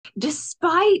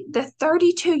Despite the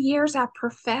 32 years I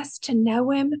professed to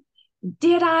know him,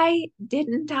 did I?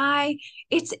 Didn't I?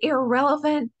 It's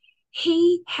irrelevant.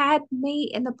 He had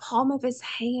me in the palm of his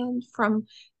hand from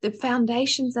the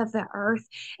foundations of the earth.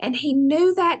 And he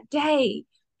knew that day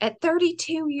at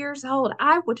 32 years old,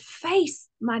 I would face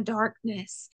my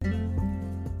darkness.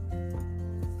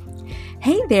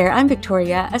 Hey there, I'm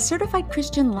Victoria, a certified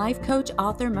Christian life coach,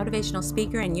 author, motivational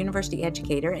speaker, and university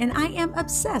educator, and I am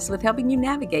obsessed with helping you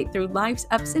navigate through life's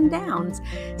ups and downs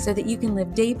so that you can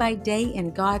live day by day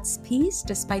in God's peace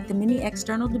despite the many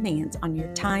external demands on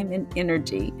your time and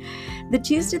energy. The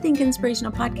Choose to Think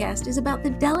Inspirational podcast is about the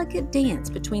delicate dance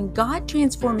between God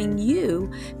transforming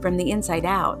you from the inside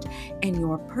out and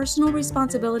your personal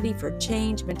responsibility for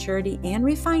change, maturity, and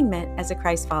refinement as a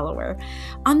Christ follower.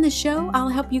 On the show, I'll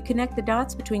help you connect the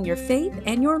dots between your faith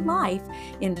and your life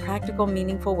in practical,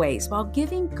 meaningful ways while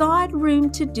giving God room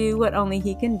to do what only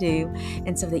He can do,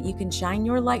 and so that you can shine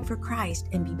your light for Christ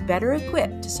and be better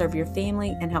equipped to serve your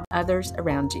family and help others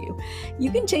around you.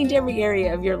 You can change every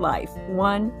area of your life,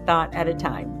 one thought at a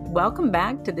time. Welcome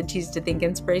back to the Choose to Think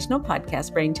Inspirational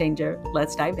podcast, Brain Changer.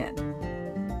 Let's dive in.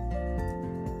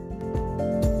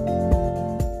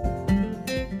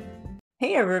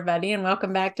 Hey, everybody, and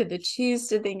welcome back to the Choose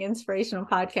to Think Inspirational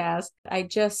podcast. I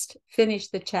just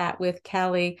finished the chat with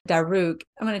Callie, Daruk.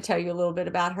 I'm going to tell you a little bit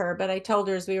about her, but I told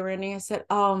her as we were ending, I said,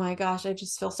 oh my gosh, I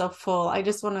just feel so full. I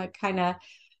just want to kind of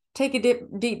take a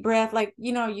deep breath. Like,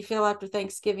 you feel after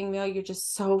Thanksgiving meal, you're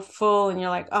just so full and you're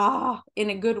like, oh,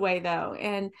 in a good way though.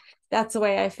 And that's the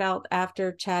way I felt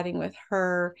after chatting with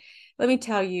her. Let me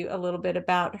tell you a little bit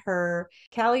about her.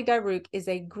 Callie Daruk is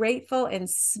a grateful and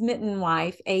smitten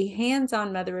wife, a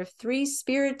hands-on mother of 3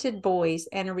 spirited boys,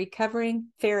 and a recovering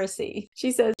Pharisee.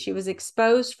 She says she was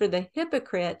exposed for the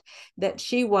hypocrite that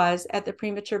she was at the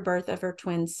premature birth of her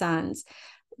twin sons.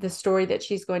 The story that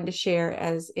she's going to share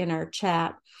as in our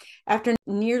chat. After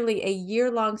nearly a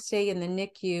year-long stay in the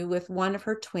NICU with one of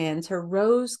her twins, her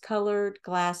rose-colored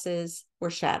glasses were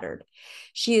shattered.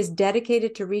 She is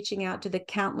dedicated to reaching out to the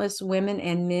countless women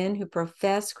and men who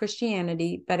profess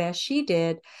Christianity, but as she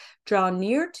did, draw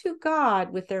near to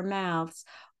God with their mouths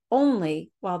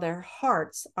only while their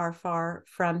hearts are far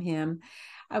from Him.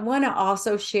 I want to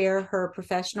also share her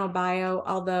professional bio,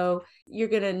 although you're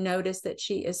going to notice that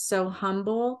she is so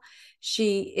humble.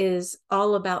 She is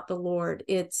all about the Lord.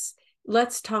 It's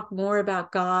let's talk more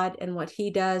about God and what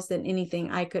He does than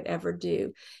anything I could ever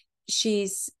do.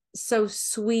 She's so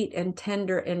sweet and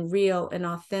tender and real and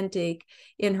authentic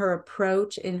in her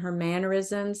approach, in her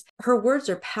mannerisms. Her words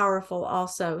are powerful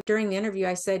also. During the interview,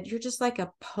 I said, you're just like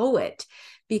a poet,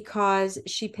 because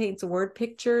she paints word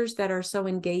pictures that are so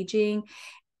engaging.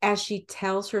 As she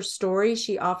tells her story,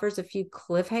 she offers a few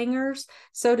cliffhangers,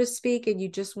 so to speak, and you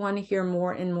just want to hear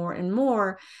more and more and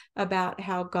more about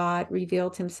how God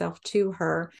revealed Himself to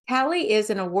her. Callie is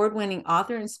an award-winning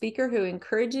author and speaker who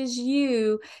encourages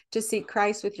you to seek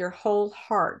Christ with your whole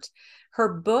heart. Her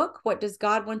book, What Does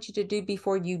God Want You to Do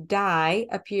Before You Die,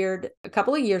 appeared a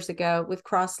couple of years ago with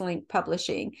Crosslink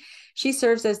Publishing. She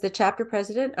serves as the chapter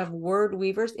president of Word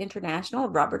Weavers International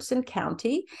of Robertson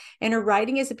County, and her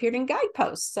writing has appeared in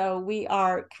Guideposts. So we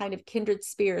are kind of kindred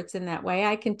spirits in that way.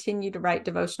 I continue to write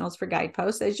devotionals for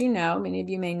Guideposts, as you know, many of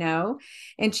you may know,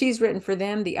 and she's written for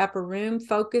them The Upper Room,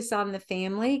 Focus on the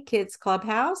Family, Kids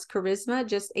Clubhouse, Charisma,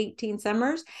 Just 18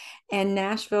 Summers, and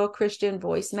Nashville Christian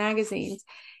Voice magazines.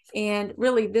 And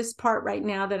really, this part right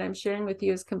now that I'm sharing with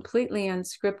you is completely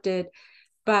unscripted,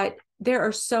 but there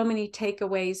are so many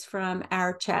takeaways from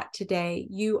our chat today.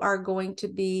 You are going to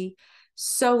be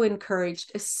so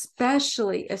encouraged,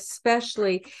 especially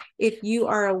if you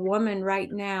are a woman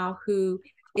right now who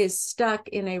is stuck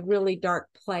in a really dark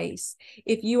place.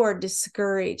 If you are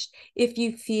discouraged, if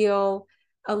you feel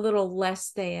a little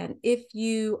less than, if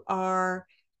you are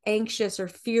anxious or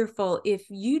fearful, if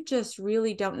you just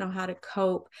really don't know how to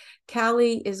cope,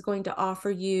 Callie is going to offer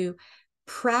you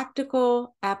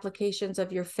practical applications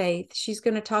of your faith. She's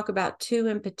going to talk about 2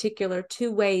 in particular,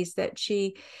 2 ways that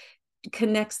she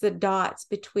connects the dots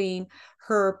between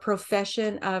her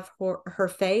profession of her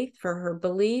faith, for her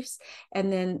beliefs,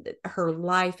 and then her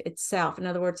life itself. In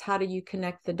other words, how do you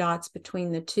connect the dots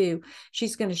between the 2?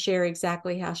 She's going to share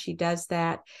exactly how she does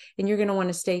that. And you're going to want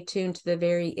to stay tuned to the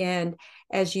very end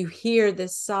as you hear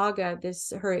this saga,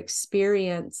 her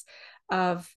experience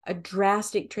of a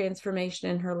drastic transformation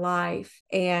in her life,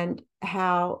 and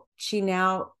how she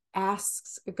now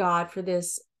asks God for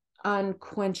this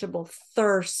unquenchable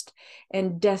thirst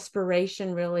and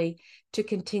desperation, really, to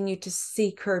continue to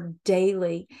seek her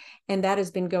daily. And that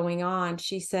has been going on,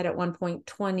 she said at one point,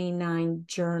 29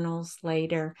 journals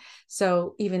later.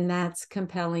 So even that's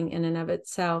compelling in and of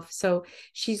itself. So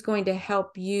she's going to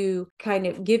help you, kind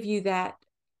of give you that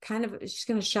she's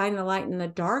going to shine the light in the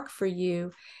dark for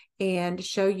you and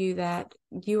show you that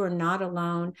you are not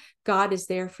alone. God is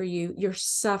there for you. Your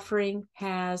suffering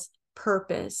has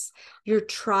purpose. Your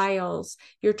trials,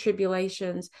 your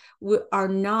tribulations are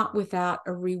not without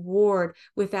a reward,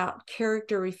 without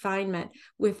character refinement,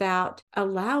 without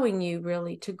allowing you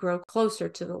really to grow closer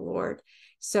to the Lord.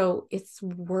 So it's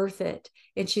worth it.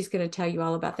 And she's going to tell you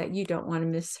all about that. You don't want to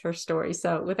miss her story.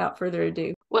 So without further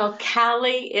ado. Well,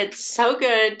 Callie, it's so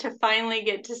good to finally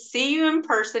get to see you in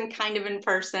person,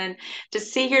 to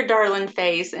see your darling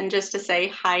face and just to say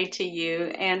hi to you.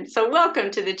 And so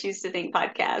welcome to the Choose to Think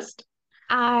podcast.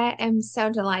 I am so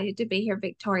delighted to be here,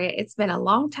 Victoria. It's been a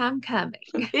long time coming.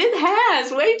 It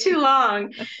has, way too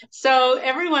long. So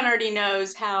everyone already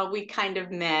knows how we kind of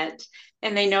met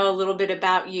and they know a little bit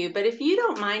about you. But if you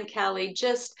don't mind, Callie,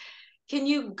 just can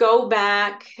you go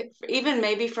back, even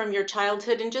maybe from your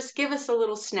childhood, and just give us a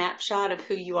little snapshot of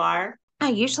who you are? I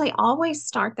usually always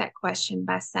start that question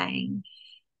by saying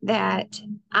that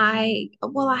I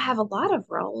have a lot of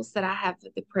roles that I have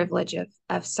the privilege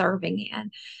of serving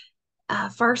in.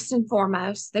 First and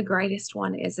foremost, the greatest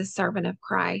one is a servant of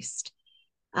Christ.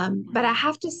 But I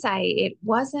have to say, it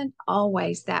wasn't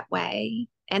always that way.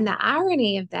 And the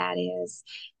irony of that is,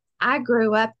 I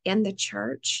grew up in the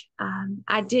church.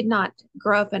 I did not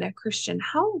grow up in a Christian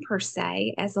home per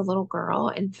se as a little girl.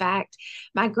 In fact,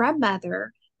 my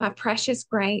grandmother, my precious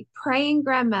great praying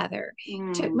grandmother,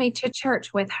 took me to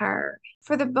church with her.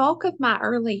 For the bulk of my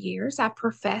early years, I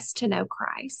professed to know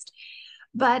Christ.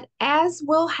 But as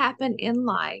will happen in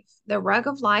life, the rug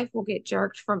of life will get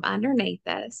jerked from underneath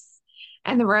us,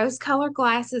 and the rose-colored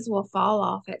glasses will fall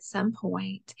off at some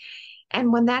point.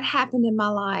 And when that happened in my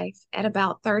life at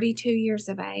about 32 years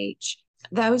of age,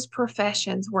 those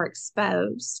professions were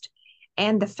exposed,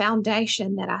 and the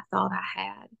foundation that I thought I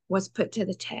had was put to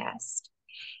the test.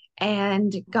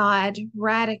 And God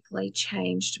radically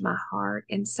changed my heart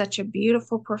in such a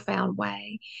beautiful, profound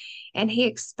way. And He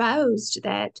exposed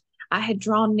that I had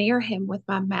drawn near Him with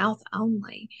my mouth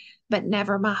only, but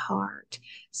never my heart.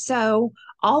 So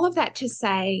all of that to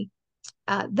say,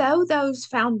 though those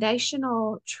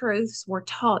foundational truths were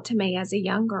taught to me as a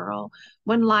young girl,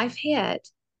 when life hit,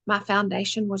 my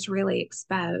foundation was really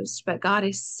exposed. But God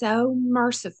is so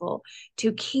merciful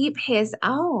to keep His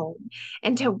own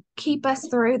and to keep us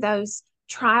through those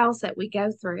trials that we go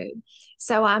through.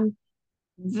 So I'm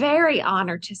very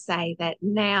honored to say that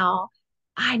now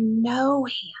I know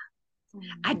Him.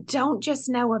 I don't just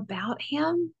know about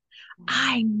Him,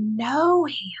 I know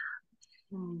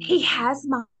Him. He has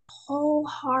my whole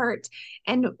heart.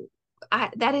 And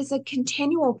that is a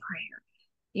continual prayer.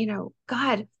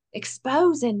 God,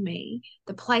 expose in me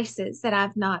the places that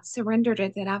I've not surrendered or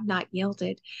that I've not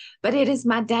yielded. But it is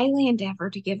my daily endeavor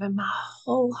to give Him my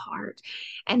whole heart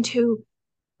and to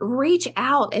reach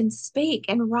out and speak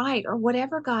and write or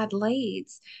whatever God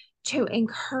leads, to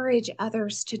encourage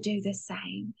others to do the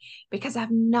same, because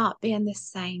I've not been the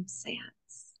same since.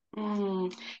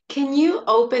 Can you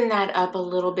open that up a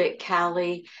little bit,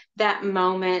 Callie? That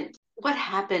moment, what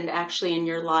happened actually in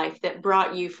your life that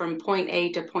brought you from point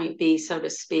A to point B, so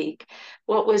to speak?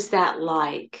 What was that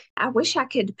like? I wish I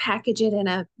could package it in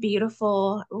a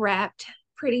beautiful, wrapped,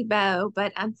 pretty bow,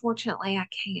 but unfortunately I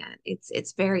can't.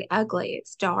 It's very ugly.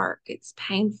 It's dark. It's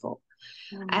painful,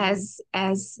 as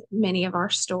many of our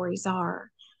stories are.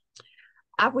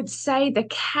 I would say the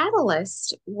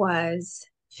catalyst was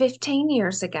 15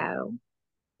 years ago.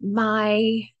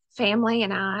 My family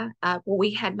and I,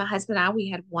 my husband and I, we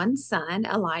had one son,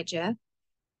 Elijah.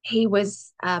 He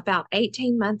was about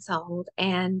 18 months old,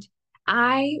 and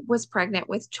I was pregnant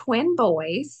with twin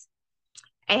boys,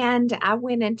 and I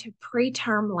went into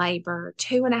preterm labor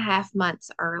 2.5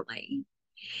 months early.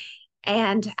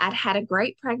 And I'd had a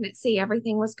great pregnancy.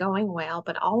 Everything was going well,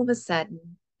 but all of a sudden,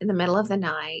 in the middle of the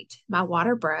night, my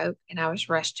water broke and I was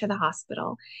rushed to the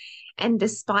hospital. And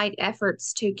despite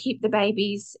efforts to keep the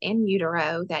babies in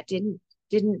utero, that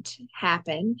didn't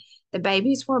happen. The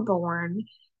babies were born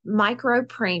micro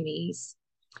preemies.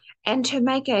 And to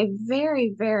make a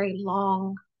very, very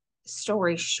long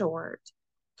story short,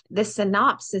 the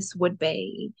synopsis would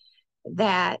be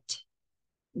that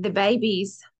the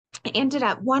babies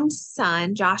one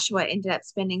son, Joshua, ended up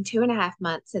spending 2.5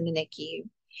 months in the NICU.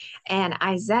 And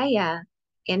Isaiah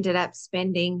ended up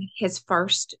spending his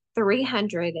first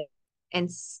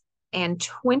 360 and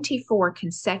 24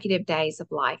 consecutive days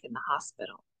of life in the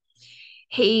hospital.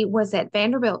 He was at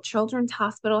Vanderbilt Children's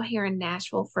Hospital here in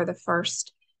Nashville for the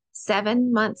first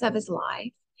 7 months of his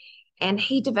life. And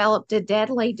he developed a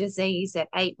deadly disease at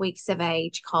 8 weeks of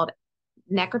age called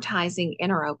necrotizing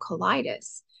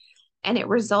enterocolitis. And it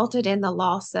resulted in the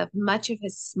loss of much of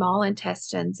his small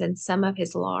intestines and some of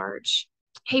his large.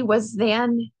 He was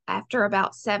then, after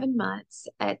about 7 months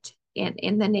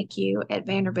in the NICU at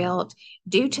Vanderbilt,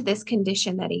 due to this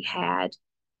condition that he had,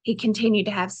 he continued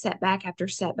to have setback after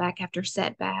setback after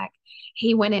setback.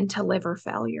 He went into liver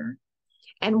failure.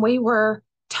 And we were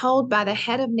told by the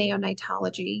head of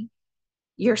neonatology,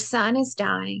 your son is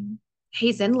dying.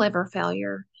 He's in liver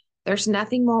failure. There's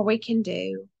nothing more we can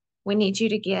do. We need you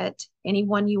to get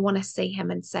anyone you want to see him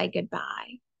and say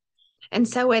goodbye. And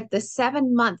so at the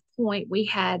 7-month point, we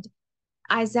had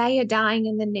Isaiah dying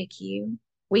in the NICU.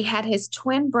 We had his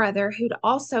twin brother who'd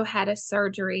also had a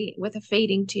surgery with a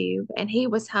feeding tube, and he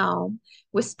was home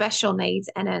with special needs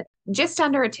and just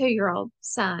under a 2-year-old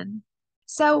son.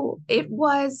 So it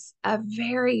was a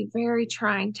very, very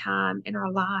trying time in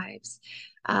our lives.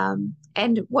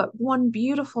 And what one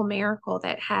beautiful miracle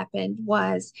that happened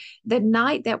was the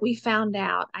night that we found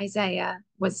out Isaiah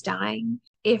was dying.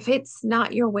 If it's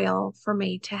not your will for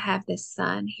me to have this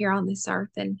son here on this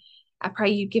earth, and I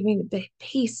pray you give me the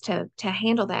peace to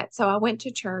handle that. So I went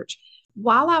to church.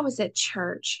 While I was at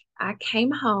church, I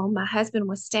came home. My husband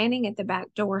was standing at the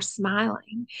back door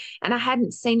smiling, and I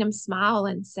hadn't seen him smile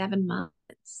in 7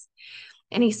 months.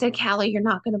 And he said, Callie, you're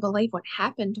not going to believe what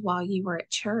happened while you were at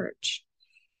church.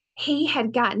 He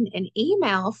had gotten an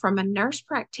email from a nurse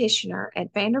practitioner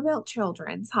at Vanderbilt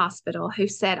Children's Hospital who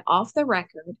said, off the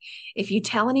record, if you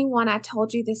tell anyone I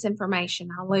told you this information,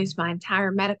 I'll lose my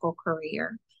entire medical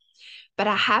career. But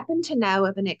I happen to know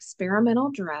of an experimental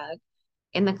drug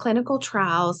in the clinical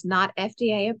trials, not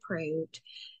FDA approved,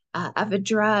 of a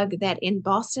drug that in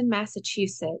Boston,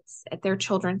 Massachusetts, at their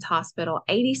children's hospital,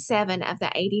 87 of the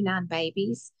 89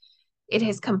 babies, it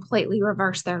has completely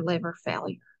reversed their liver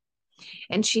failure.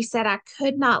 And she said, I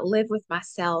could not live with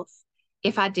myself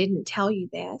if I didn't tell you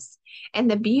this. And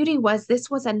the beauty was this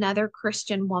was another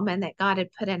Christian woman that God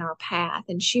had put in our path,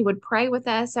 and she would pray with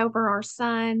us over our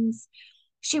sons.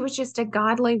 She was just a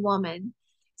godly woman.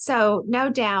 So no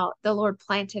doubt the Lord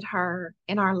planted her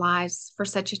in our lives for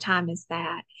such a time as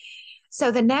that.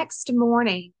 So the next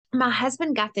morning, my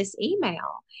husband got this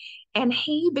email, and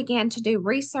he began to do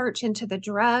research into the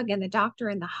drug and the doctor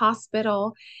in the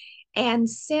hospital, and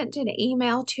sent an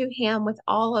email to him with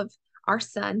all of our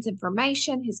son's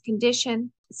information, his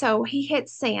condition. So he hit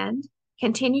send,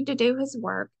 continued to do his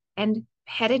work, and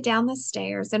headed down the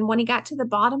stairs. And when he got to the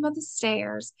bottom of the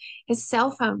stairs, his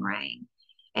cell phone rang,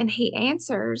 and he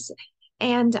answers.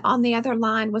 And on the other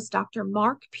line was Dr.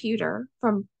 Mark Pewter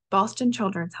from Boston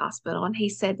Children's Hospital. And he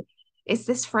said, is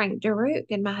this Frank Daruk?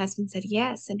 And my husband said,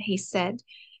 yes. And he said,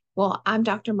 well, I'm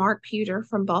Dr. Mark Pewter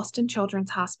from Boston Children's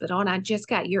Hospital, and I just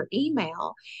got your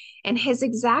email. And his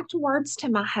exact words to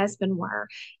my husband were,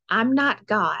 I'm not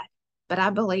God, but I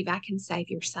believe I can save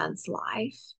your son's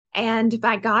life. And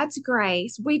by God's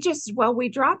grace, we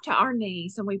dropped to our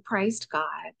knees and we praised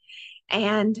God.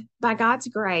 And by God's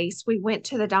grace, we went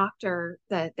to the doctor,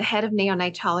 the head of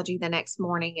neonatology the next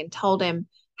morning, and told him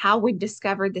how we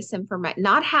discovered this information,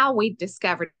 not how we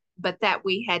discovered, but that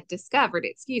we had discovered,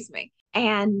 excuse me.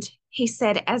 And he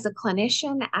said, as a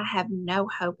clinician, I have no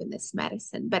hope in this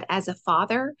medicine, but as a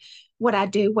father, would I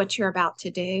do what you're about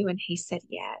to do? And he said,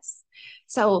 yes.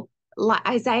 So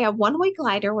Isaiah, 1 week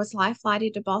later, was life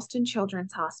flighted to Boston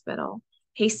Children's Hospital.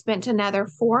 He spent another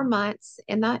 4 months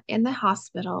in the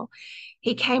hospital.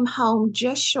 He came home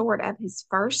just short of his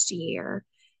first year,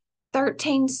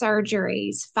 13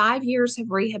 surgeries, 5 years of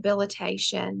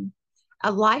rehabilitation,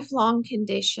 a lifelong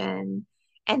condition.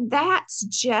 And that's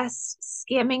just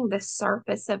skimming the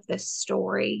surface of the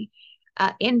story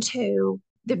into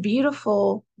the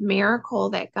beautiful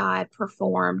miracle that God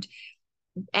performed.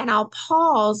 And I'll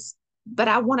pause, but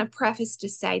I want to preface to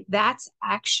say that's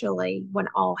actually when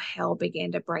all hell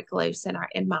began to break loose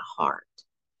in my heart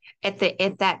at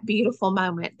that beautiful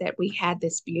moment that we had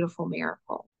this beautiful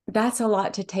miracle. That's a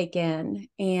lot to take in.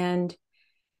 And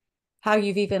how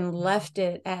you've even left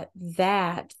it at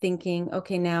that, thinking,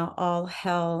 okay, now all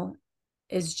hell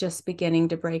is just beginning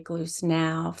to break loose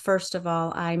now. First of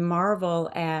all, I marvel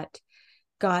at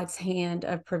God's hand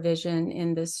of provision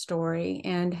in this story,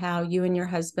 and how you and your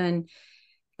husband,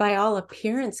 by all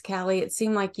appearance, Callie, it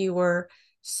seemed like you were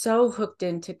so hooked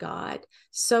into God,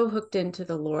 so hooked into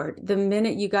the Lord. The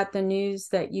minute you got the news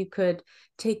that you could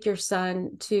take your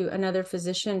son to another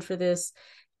physician for this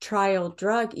trial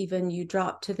drug, even, you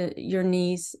drop to your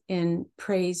knees in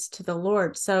praise to the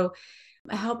Lord. So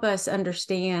help us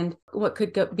understand what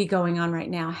could be going on right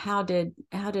now. How did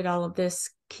all of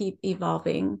this keep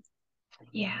evolving?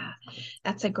 Yeah,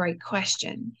 that's a great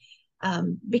question.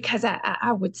 Because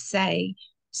I would say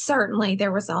certainly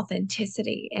there was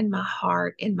authenticity in my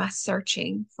heart, in my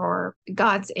searching for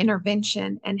God's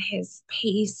intervention and his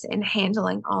peace in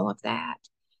handling all of that.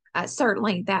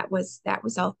 Certainly that was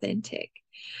authentic.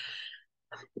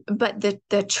 But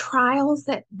the trials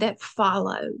that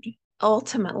followed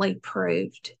ultimately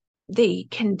proved the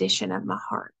condition of my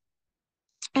heart.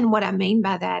 And what I mean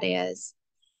by that is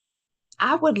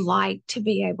I would like to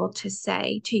be able to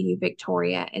say to you,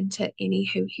 Victoria, and to any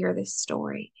who hear this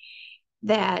story,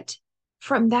 that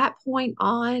from that point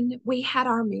on, we had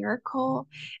our miracle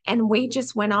and we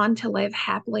just went on to live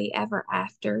happily ever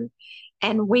after.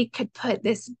 And we could put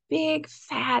this big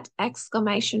fat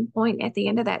exclamation point at the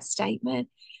end of that statement,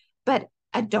 but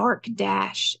a dark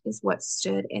dash is what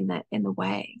stood in the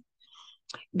way.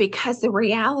 Because the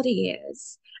reality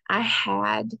is, I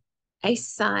had a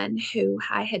son who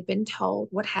I had been told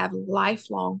would have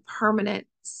lifelong permanent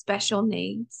special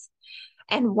needs.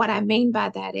 And what I mean by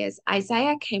that is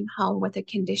Isaiah came home with a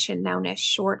condition known as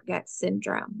short gut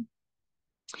syndrome.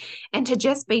 And to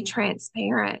just be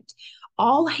transparent,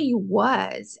 all he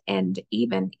was and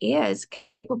even is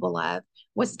capable of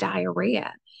was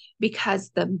diarrhea because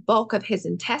the bulk of his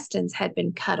intestines had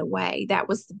been cut away. That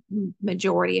was the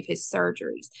majority of his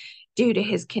surgeries due to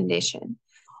his condition.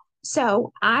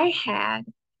 So I had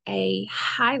a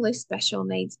highly special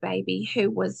needs baby who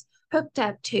was hooked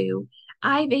up to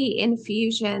IV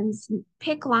infusions,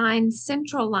 PICC lines,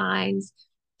 central lines,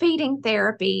 feeding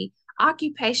therapy,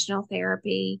 occupational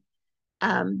therapy,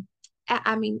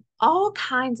 I mean, all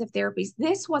kinds of therapies.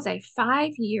 This was a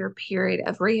 5-year period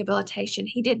of rehabilitation.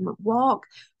 He didn't walk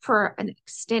for an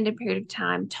extended period of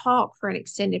time, talk for an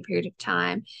extended period of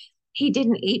time. He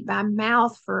didn't eat by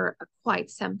mouth for quite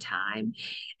some time.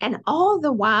 And all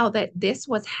the while that this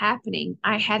was happening,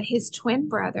 I had his twin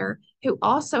brother who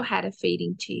also had a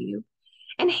feeding tube,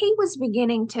 and he was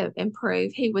beginning to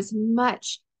improve. He was in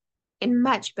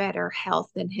much better health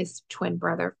than his twin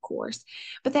brother, of course.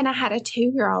 But then I had a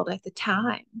 2-year-old at the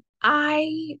time.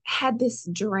 I had this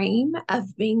dream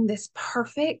of being this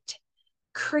perfect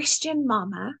Christian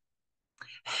mama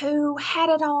who had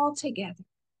it all together.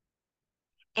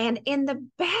 And in the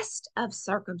best of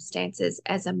circumstances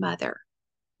as a mother,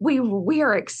 we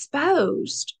are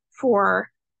exposed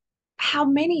for how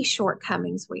many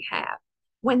shortcomings we have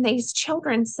when these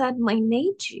children suddenly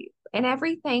need you and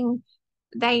everything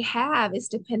they have is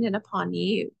dependent upon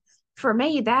you. For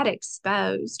me, that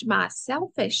exposed my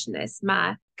selfishness,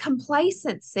 my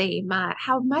complacency, my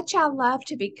how much I love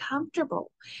to be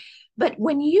comfortable. But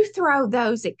when you throw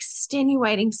those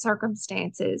extenuating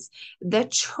circumstances, the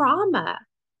trauma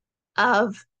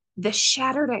of the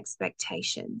shattered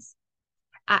expectations,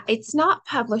 it's not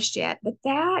published yet, but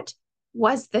that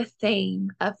was the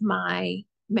theme of my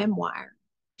memoir,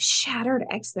 Shattered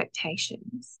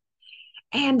Expectations.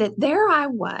 And there I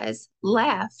was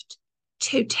left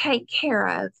to take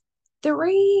care of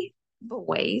 3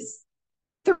 boys,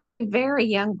 3 very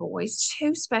young boys,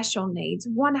 2 special needs,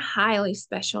 1 highly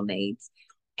special needs,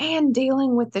 and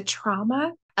dealing with the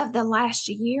trauma of the last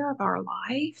year of our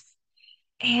life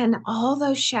and all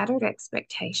those shattered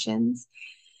expectations.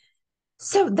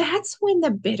 So that's when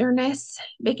the bitterness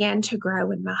began to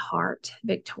grow in my heart,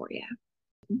 Victoria.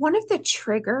 One of the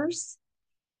triggers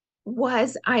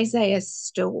was Isaiah's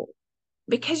stool.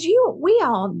 Because we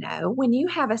all know when you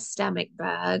have a stomach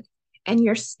bug and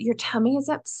your tummy is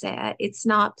upset, it's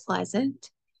not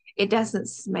pleasant. It doesn't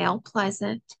smell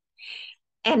pleasant.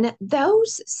 And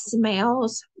those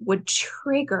smells would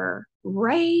trigger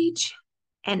rage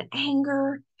and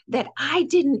anger that I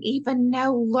didn't even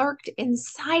know lurked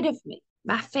inside of me.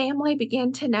 My family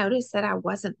began to notice that I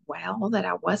wasn't well, that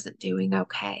I wasn't doing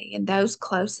okay, and those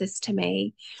closest to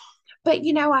me. But,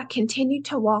 I continued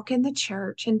to walk in the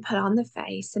church and put on the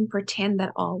face and pretend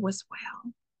that all was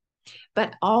well.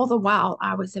 But all the while,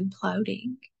 I was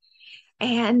imploding.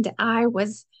 And I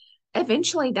was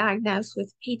eventually diagnosed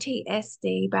with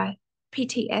PTSD by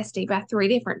 3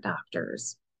 different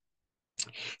doctors.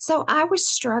 So I was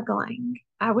struggling.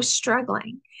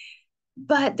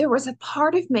 But there was a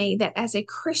part of me that, as a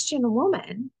Christian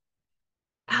woman,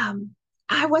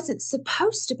 I wasn't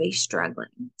supposed to be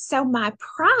struggling. So my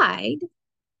pride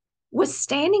was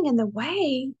standing in the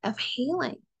way of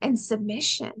healing and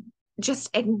submission, just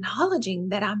acknowledging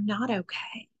that I'm not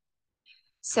okay.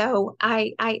 So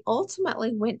I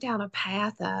ultimately went down a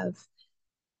path of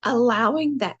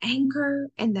allowing the anger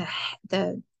and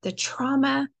the the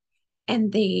trauma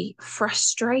and the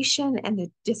frustration and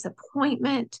the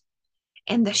disappointment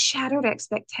and the shattered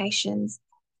expectations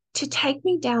to take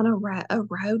me down a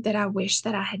road that I wish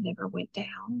that I had never went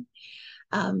down.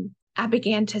 I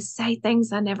began to say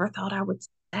things I never thought I would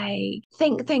say,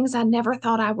 think things I never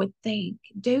thought I would think,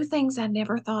 do things I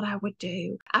never thought I would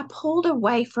do. I pulled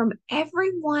away from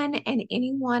everyone and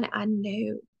anyone I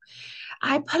knew.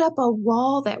 I put up a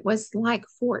wall that was like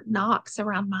Fort Knox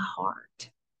around my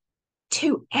heart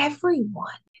to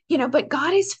everyone. But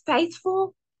God is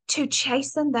faithful to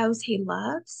chasten those he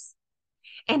loves.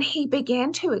 And he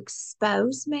began to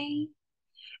expose me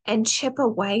and chip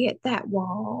away at that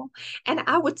wall. And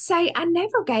I would say I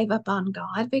never gave up on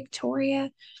God, Victoria,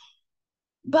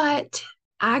 but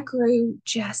I grew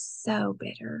just so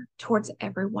bitter towards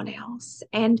everyone else.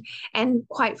 And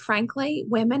quite frankly,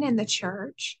 women in the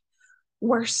church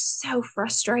were so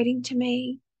frustrating to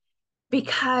me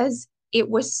because it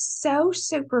was so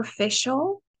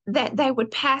superficial that they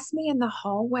would pass me in the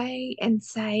hallway and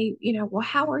say, well,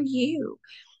 how are you?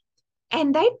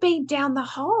 And they'd be down the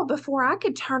hall before I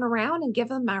could turn around and give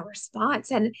them my response.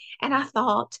 And I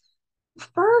thought,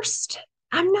 first,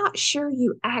 I'm not sure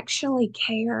you actually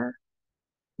care.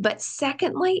 But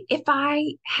secondly, if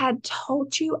I had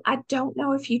told you, I don't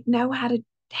know if you'd know how to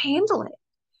handle it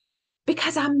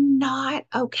because I'm not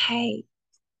okay.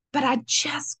 But I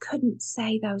just couldn't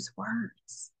say those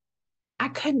words. I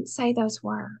couldn't say those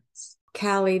words.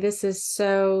 Callie, this is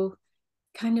so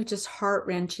kind of just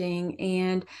heart-wrenching,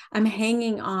 and I'm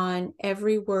hanging on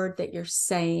every word that you're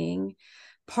saying,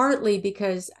 partly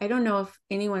because I don't know if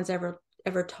anyone's ever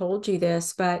told you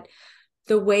this, but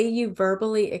the way you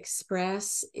verbally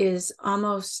express is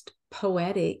almost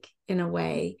poetic in a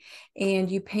way, and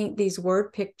you paint these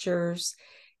word pictures,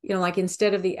 like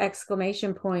instead of the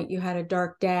exclamation point you had a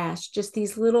dark dash, just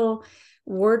these little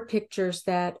word pictures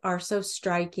that are so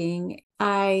striking.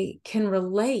 I can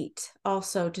relate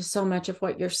also to so much of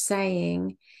what you're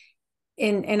saying.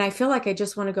 And I feel like I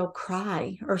just want to go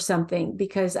cry or something,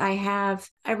 because I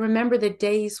remember the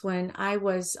days when I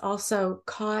was also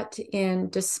caught in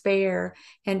despair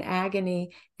and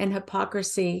agony and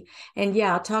hypocrisy. And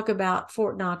yeah, I'll talk about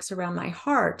Fort Knox around my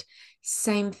heart.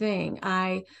 Same thing.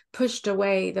 I pushed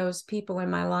away those people in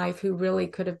my life who really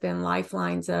could have been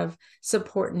lifelines of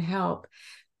support and help.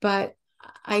 But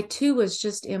I too was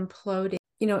just imploding.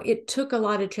 It took a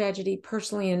lot of tragedy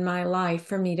personally in my life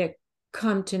for me to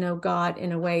come to know God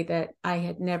in a way that I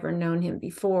had never known him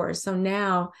before. So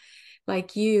now,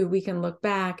 like you, we can look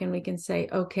back and we can say,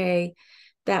 okay,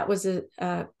 that was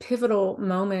a pivotal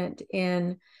moment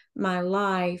in my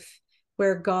life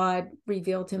where God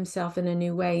revealed himself in a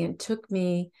new way and took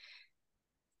me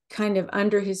kind of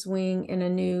under his wing in a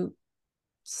new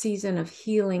season of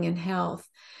healing and health.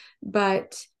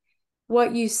 But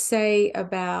what you say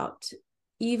about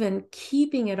even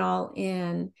keeping it all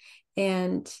in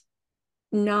and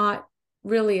not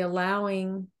really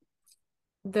allowing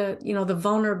the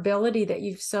vulnerability that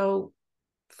you've so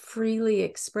freely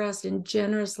expressed and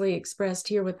generously expressed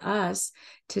here with us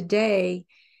today,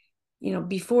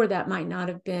 before that might not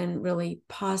have been really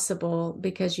possible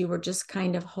because you were just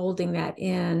kind of holding that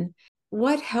in.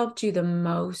 What helped you the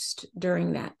most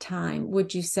during that time,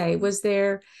 would you say? Was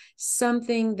there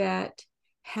something that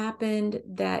happened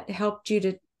that helped you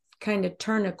to kind of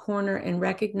turn a corner and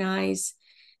recognize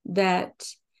that,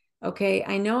 okay,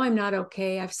 I know I'm not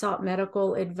okay. I've sought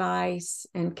medical advice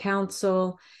and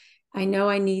counsel. I know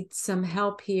I need some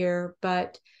help here,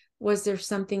 but was there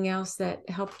something else that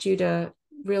helped you to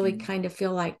really kind of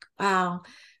feel like, wow,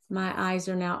 my eyes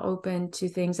are now open to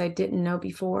things I didn't know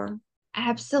before?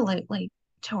 Absolutely,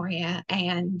 Victoria.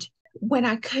 And when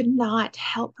I could not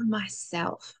help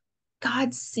myself,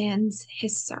 God sends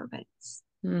his servants.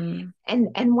 And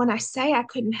when I say I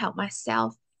couldn't help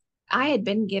myself, I had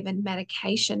been given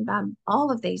medication by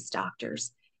all of these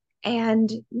doctors.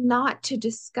 And not to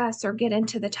discuss or get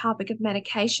into the topic of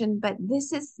medication, but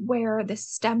this is where the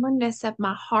stubbornness of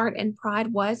my heart and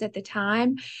pride was at the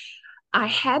time. I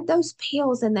had those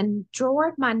pills in the drawer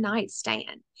of my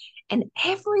nightstand, and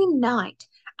every night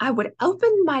I would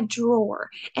open my drawer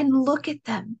and look at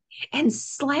them and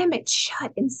slam it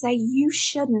shut and say, you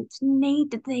shouldn't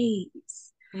need these.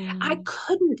 I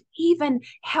couldn't even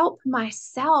help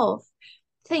myself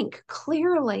think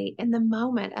clearly in the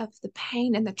moment of the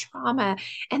pain and the trauma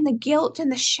and the guilt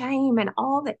and the shame and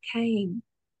all that came.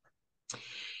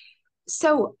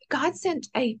 So God sent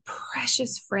a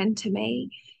precious friend to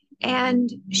me,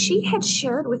 and she had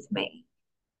shared with me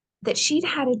that she'd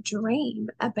had a dream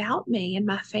about me and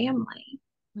my family.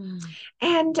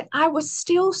 And I was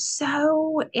still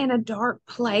so in a dark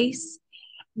place.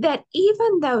 that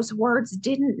even those words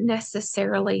didn't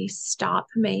necessarily stop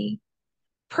me,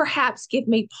 perhaps give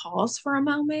me pause for a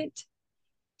moment.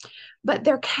 But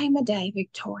there came a day,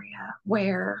 Victoria,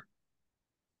 where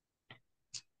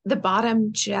the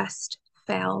bottom just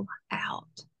fell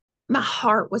out. My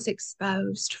heart was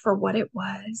exposed for what it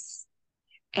was.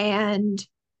 And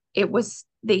it was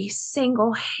the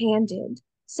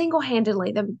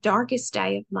single-handedly the darkest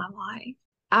day of my life.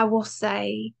 I will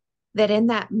say that in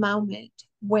that moment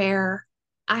where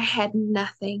I had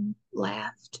nothing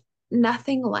left,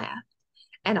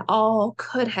 and all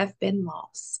could have been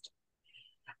lost,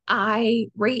 I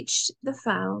reached the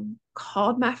phone,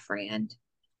 called my friend,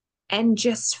 and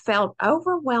just felt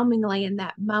overwhelmingly in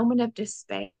that moment of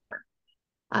despair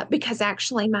because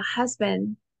actually my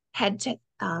husband had to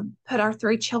put our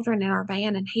three children in our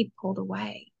van and he'd pulled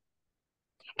away.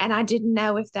 And I didn't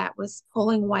know if that was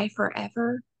pulling away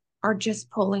forever or just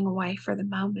pulling away for the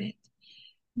moment.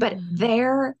 But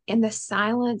there in the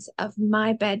silence of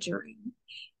my bedroom,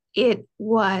 it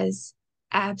was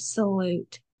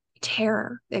absolute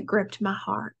terror that gripped my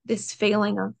heart. This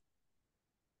feeling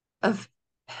of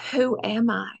who am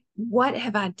I? What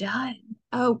have I done?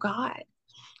 Oh God.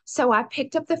 So I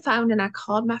picked up the phone and I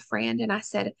called my friend and I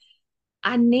said,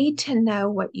 I need to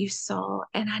know what you saw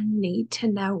and I need to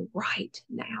know right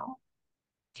now.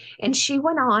 And she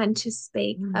went on to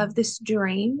speak of this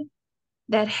dream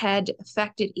that had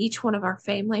affected each one of our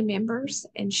family members.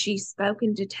 And she spoke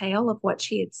in detail of what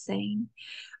she had seen.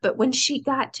 But when she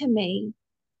got to me,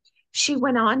 she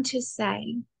went on to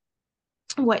say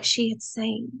what she had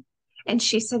seen. And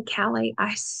she said, Callie,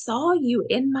 I saw you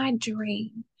in my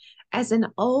dream as an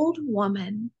old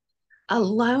woman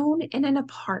alone in an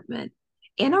apartment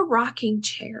in a rocking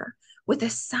chair with a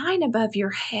sign above your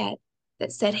head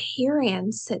that said,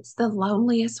 herein sits the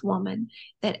loneliest woman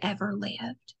that ever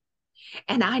lived.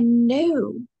 And I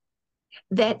knew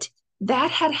that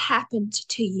that had happened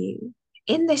to you.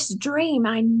 In this dream,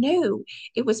 I knew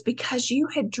it was because you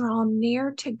had drawn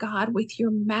near to God with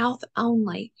your mouth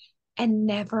only and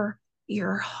never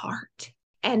your heart.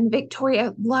 And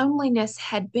Victoria, loneliness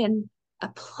had been a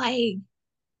plague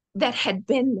that had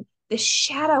been the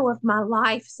shadow of my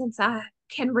life since I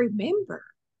can remember.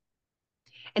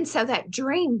 And so that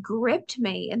dream gripped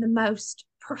me in the most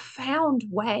profound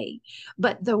way.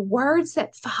 But the words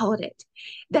that followed it,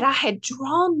 that I had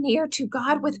drawn near to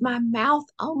God with my mouth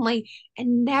only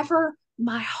and never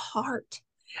my heart,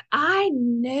 I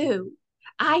knew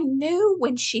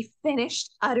when she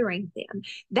finished uttering them,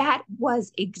 that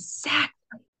was exactly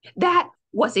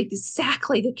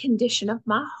the condition of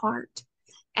my heart.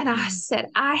 And I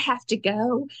said, I have to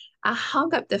go. I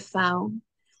hung up the phone.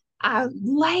 I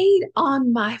laid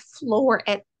on my floor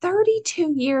at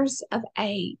 32 years of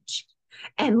age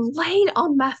and laid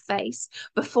on my face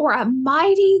before a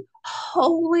mighty,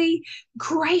 holy,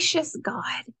 gracious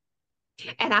God.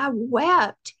 And I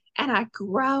wept and I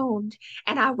groaned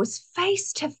and I was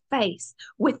face to face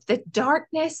with the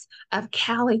darkness of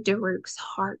Callie Daruk's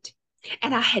heart.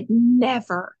 And I had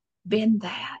never been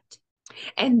that.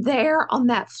 And there on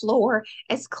that floor,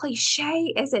 as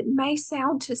cliche as it may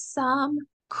sound to some,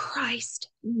 Christ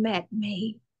met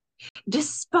me.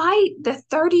 Despite the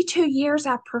 32 years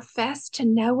I professed to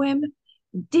know him,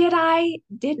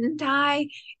 didn't I?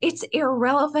 It's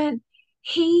irrelevant.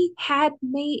 He had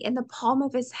me in the palm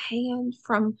of his hand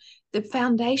from the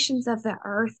foundations of the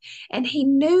earth. And he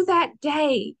knew that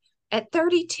day at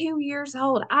 32 years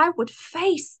old, I would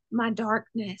face my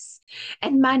darkness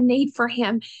and my need for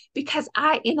him because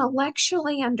I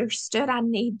intellectually understood I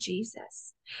need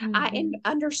Jesus. I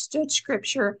understood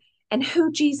scripture and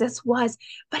who Jesus was,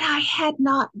 but I had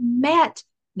not met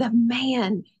the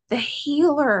man, the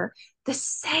healer, the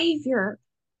savior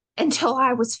until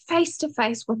I was face to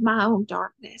face with my own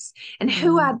darkness and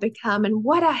who I'd become and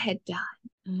what I had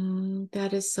done.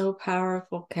 That is so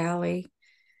powerful, Callie.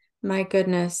 My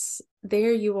goodness,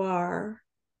 there you are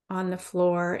on the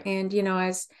floor. And, you know,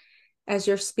 as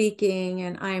you're speaking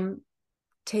and I'm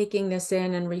taking this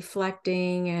in and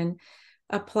reflecting and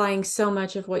applying so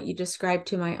much of what you described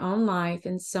to my own life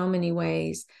in so many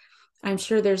ways, I'm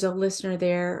sure there's a listener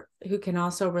there who can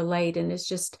also relate and is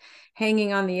just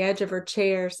hanging on the edge of her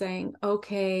chair saying,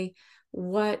 okay,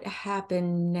 what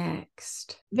happened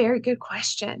next? Very good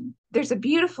question. There's a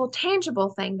beautiful,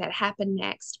 tangible thing that happened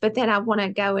next, but then I want to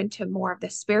go into more of the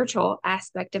spiritual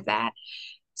aspect of that.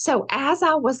 So as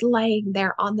I was laying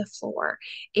there on the floor,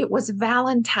 it was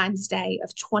Valentine's Day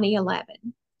of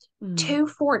 2011,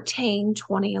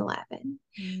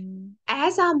 2/14/2011.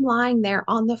 As I'm lying there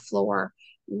on the floor,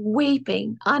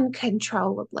 weeping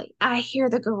uncontrollably, I hear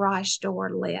the garage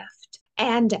door lift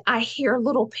and I hear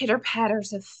little pitter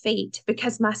patters of feet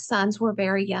because my sons were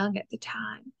very young at the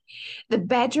time. The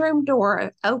bedroom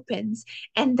door opens,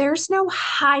 and there's no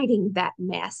hiding that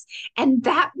mess. And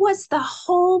that was the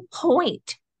whole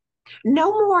point.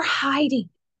 No more hiding,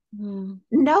 no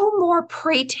more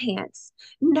pretense,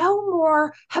 no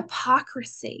more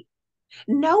hypocrisy.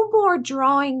 No more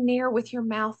drawing near with your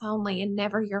mouth only and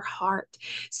never your heart.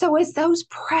 So, as those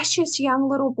precious young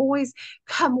little boys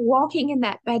come walking in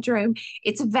that bedroom,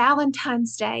 it's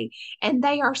Valentine's Day, and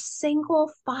they are single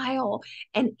file,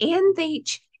 and in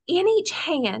each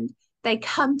hand they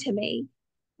come to me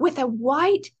with a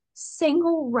white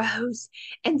single rose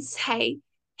and say,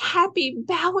 "Happy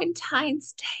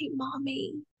Valentine's Day,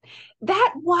 Mommy."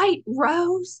 That white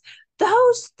rose,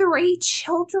 those three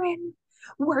children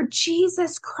were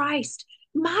Jesus Christ.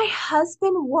 My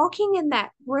husband walking in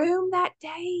that room that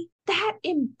day, that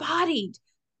embodied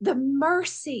the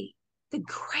mercy, the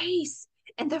grace,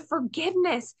 and the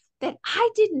forgiveness that I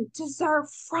didn't deserve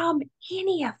from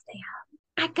any of them.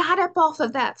 I got up off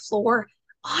of that floor,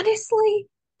 honestly,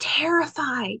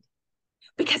 terrified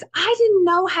because I didn't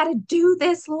know how to do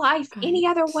this life any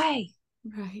other way.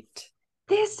 Right.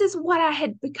 This is what I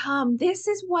had become. This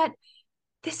is what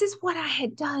I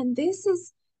had done. This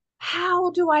is how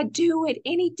do I do it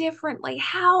any differently?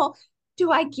 How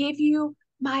do I give you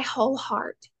my whole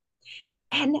heart?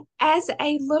 And as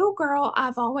a little girl,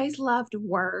 I've always loved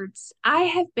words. I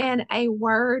have been a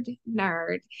word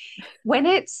nerd. When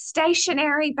it's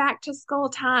stationary back to school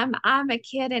time, I'm a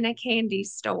kid in a candy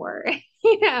store,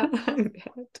 you know.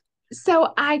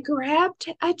 So I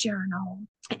grabbed a journal,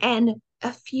 and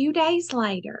a few days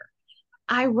later,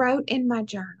 I wrote in my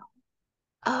journal,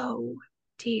 "Oh,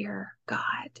 dear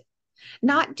God."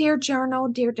 Not dear journal,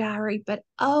 dear diary, but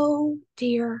oh,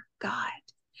 dear God.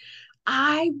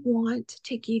 I want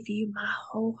to give you my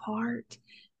whole heart,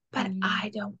 but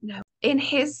I don't know. In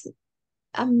his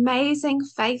amazing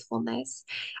faithfulness,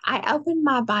 I opened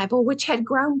my Bible, which had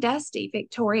grown dusty,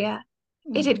 Victoria.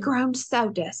 It had grown so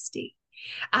dusty.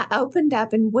 I opened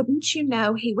up, and wouldn't you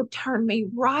know, he would turn me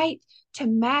right to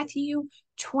Matthew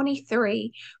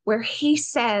 23, where he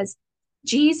says,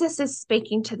 Jesus is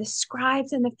speaking to the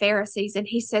scribes and the Pharisees, and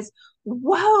he says,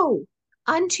 "Woe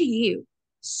unto you,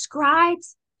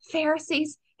 scribes,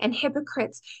 Pharisees, and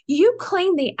hypocrites! You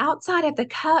clean the outside of the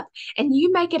cup and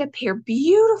you make it appear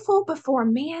beautiful before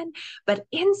men, but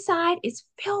inside is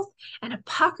filth and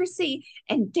hypocrisy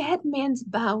and dead men's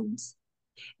bones.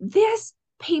 This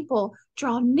people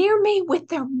draw near me with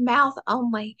their mouth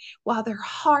only, while their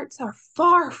hearts are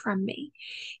far from me."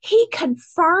 He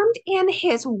confirmed in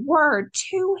his word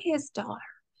to his daughter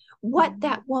what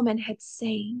that woman had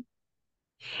seen.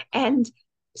 And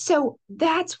so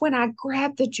that's when I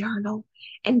grabbed the journal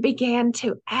and began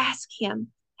to ask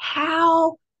him,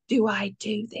 how do I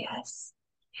do this?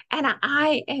 And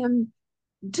I am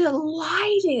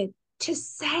delighted to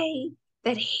say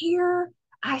that here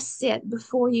I sit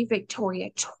before you,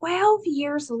 Victoria, 12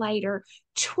 years later,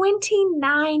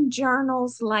 29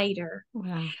 journals later.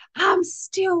 Wow. I'm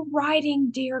still writing,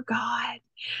 dear God.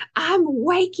 I'm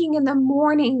waking in the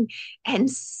morning and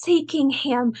seeking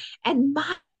him. And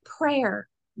my prayer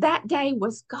that day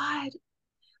was, God,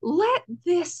 let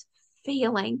this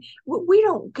feeling, we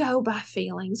don't go by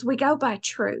feelings, we go by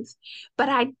truth. But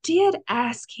I did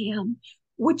ask him,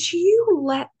 would you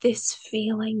let this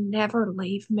feeling never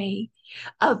leave me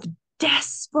of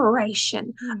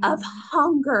desperation, of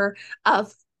hunger,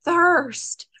 of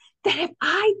thirst? That if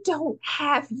I don't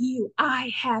have you,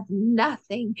 I have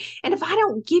nothing. And if I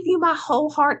don't give you my whole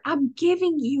heart, I'm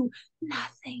giving you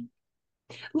nothing.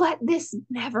 Let this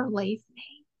never leave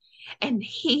me. And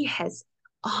he has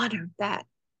honored that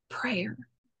prayer.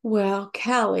 Well,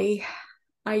 Callie,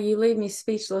 you leave me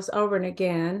speechless over and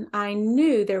again. I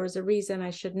knew there was a reason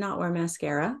I should not wear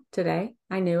mascara today.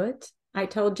 I knew it. I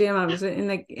told Jim I was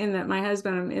my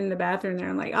husband, I'm in the bathroom there.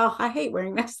 I'm like, oh, I hate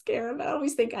wearing mascara, but I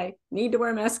always think I need to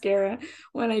wear mascara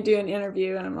when I do an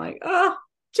interview. And I'm like, oh,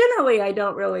 generally I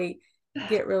don't really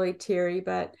get really teary,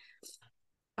 but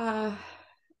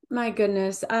my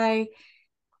goodness, I'm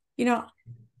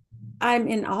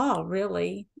in awe,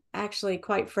 really. Actually,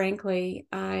 quite frankly,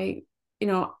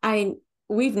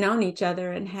 we've known each other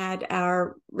and had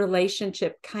our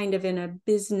relationship kind of in a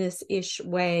business-ish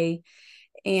way.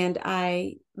 And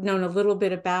I've known a little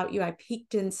bit about you. I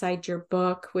peeked inside your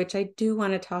book, which I do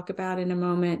want to talk about in a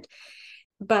moment,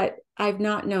 but I've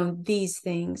not known these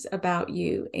things about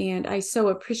you. And I so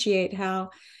appreciate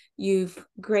how you've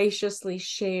graciously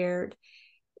shared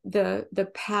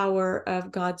the power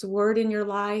of God's word in your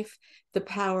life, the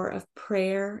power of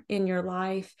prayer in your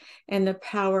life, and the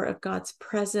power of God's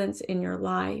presence in your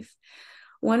life.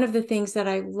 one of the things that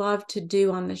I love to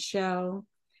do on the show,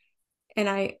 and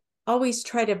I always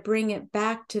try to bring it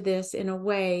back to this in a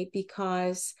way,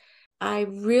 because I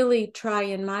really try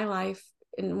in my life,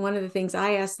 and one of the things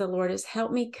I ask the Lord is,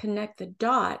 help me connect the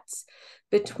dots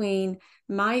between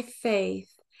my faith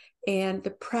and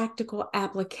the practical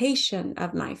application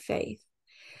of my faith.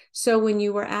 So when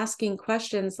you were asking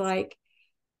questions like,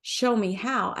 show me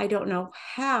how, I don't know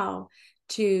how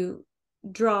to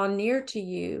draw near to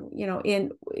you,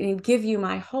 and give you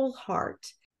my whole heart.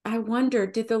 I wonder,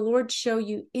 did the Lord show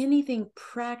you anything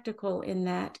practical in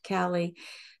that, Callie?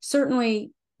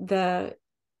 Certainly there's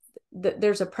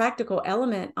a practical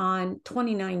element on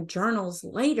 29 journals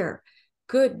later.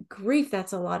 Good grief,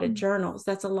 that's a lot of journals.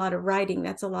 That's a lot of writing.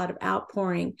 That's a lot of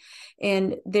outpouring.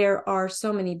 And there are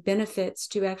so many benefits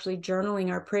to actually journaling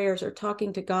our prayers or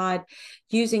talking to God,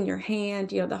 using your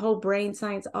hand, the whole brain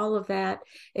science, all of that.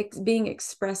 Being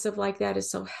expressive like that is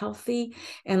so healthy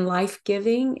and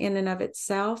life-giving in and of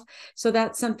itself. So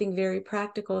that's something very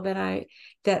practical that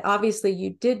obviously you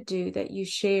did do, that you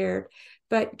shared.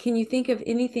 But can you think of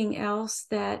anything else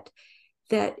that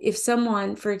if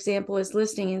someone, for example, is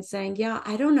listening and saying, yeah,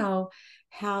 I don't know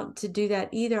how to do that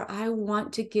either. I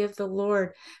want to give the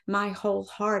Lord my whole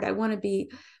heart. I want to be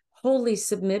wholly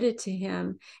submitted to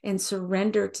him and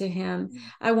surrender to him.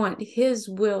 I want his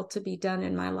will to be done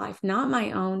in my life, not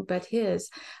my own, but his.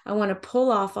 I want to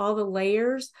pull off all the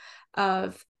layers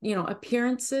of,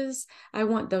 appearances. I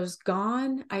want those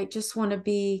gone. I just want to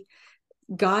be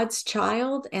God's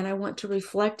child, and I want to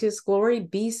reflect his glory,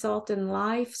 be salt in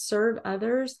life, serve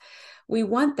others. We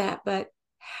want that, but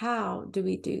how do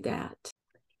we do that?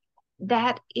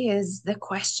 That is the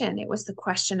question. It was the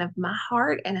question of my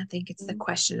heart, and I think it's the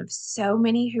question of so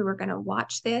many who are going to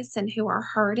watch this and who are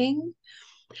hurting.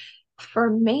 For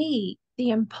me, the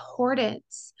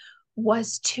importance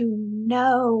was to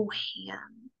know him,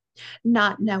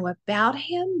 not know about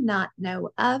him, not know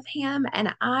of him.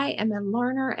 And I am a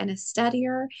learner and a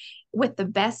studier with the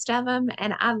best of them.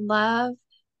 And I love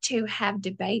to have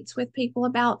debates with people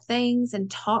about things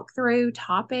and talk through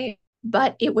topics.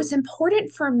 But it was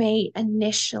important for me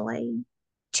initially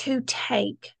to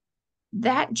take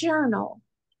that journal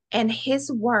and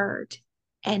his word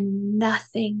and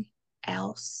nothing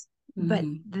else but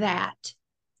that.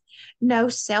 No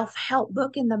self-help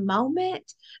book in the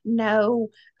moment, no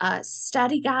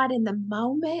study guide in the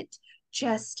moment,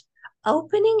 just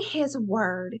opening his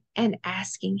word and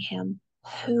asking him,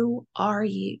 who are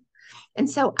you? And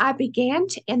so I began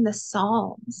to in the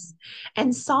Psalms,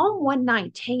 and Psalm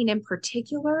 119 in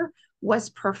particular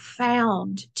was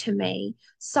profound to me.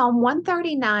 Psalm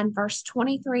 139, verse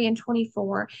 23 and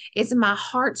 24 is my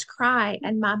heart's cry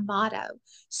and my motto.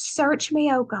 Search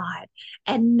me, O God,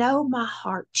 and know my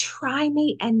heart. Try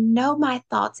me and know my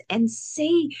thoughts, and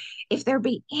see if there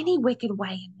be any wicked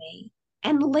way in me,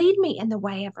 and lead me in the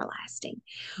way everlasting.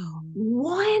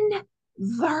 One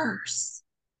verse.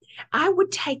 I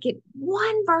would take it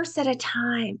one verse at a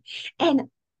time and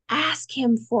ask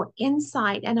him for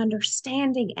insight and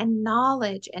understanding and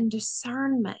knowledge and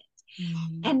discernment,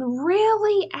 and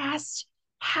really ask,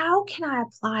 how can I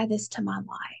apply this to my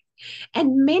life?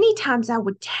 And many times I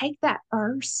would take that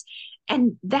verse,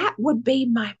 and that would be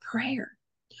my prayer.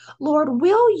 Lord,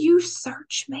 will you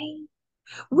search me?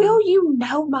 Will you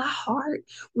know my heart?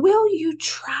 Will you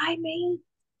try me?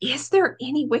 Is there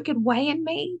any wicked way in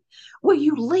me? Will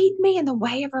you lead me in the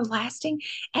way everlasting?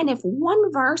 And if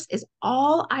one verse is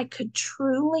all I could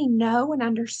truly know and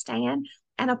understand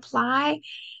and apply,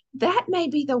 that may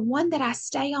be the one that I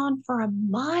stay on for a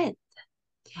month.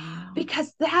 Wow.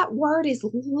 Because that word is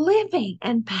living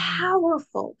and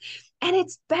powerful. And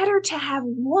it's better to have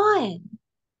one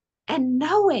and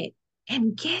know it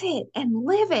and get it and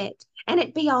live it and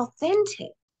it be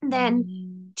authentic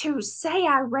than to say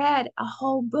I read a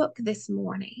whole book this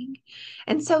morning.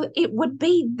 And so it would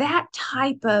be that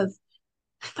type of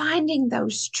finding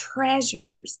those treasures.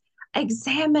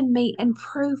 Examine me and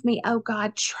prove me, oh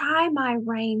God, try my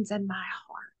reins and my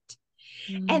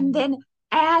heart. And then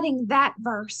adding that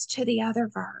verse to the other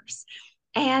verse.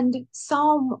 And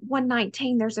Psalm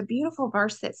 119, there's a beautiful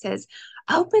verse that says,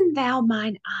 open thou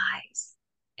mine eyes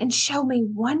and show me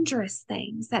wondrous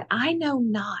things that I know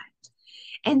not.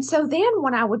 And so then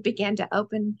when I would begin to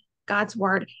open God's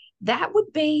word, that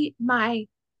would be my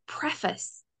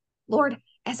preface. Lord,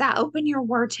 as I open your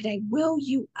word today, will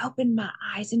you open my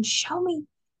eyes and show me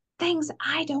things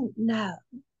I don't know?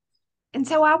 And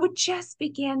so I would just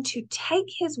begin to take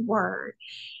his word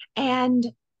and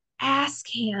ask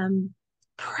him,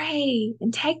 pray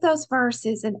and take those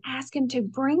verses and ask him to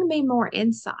bring me more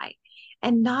insight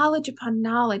and knowledge upon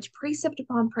knowledge, precept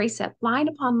upon precept, line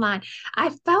upon line. I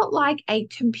felt like a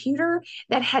computer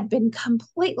that had been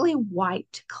completely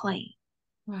wiped clean.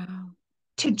 Wow.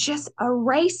 To just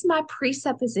erase my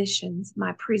presuppositions,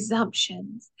 my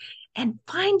presumptions, and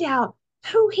find out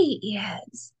who he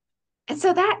is. And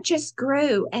so that just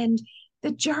grew, and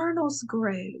the journals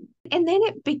grew. And then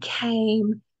it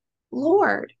became,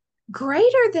 Lord,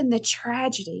 greater than the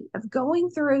tragedy of going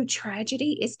through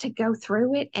tragedy is to go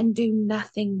through it and do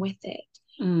nothing with it.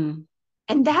 Mm.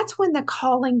 And that's when the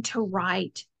calling to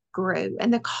write grew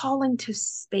and the calling to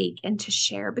speak and to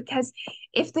share. Because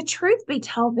if the truth be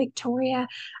told, Victoria,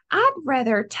 I'd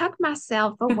rather tuck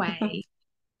myself away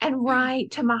and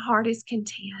write till my heart is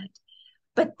content.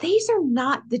 But these are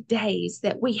not the days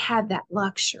that we have that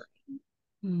luxury,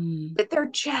 that they're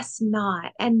just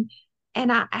not. And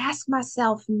I ask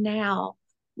myself now,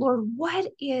 Lord,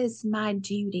 what is my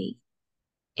duty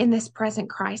in this present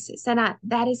crisis? And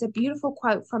that is a beautiful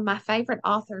quote from my favorite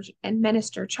author and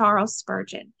minister, Charles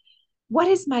Spurgeon. What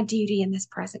is my duty in this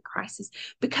present crisis?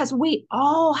 Because we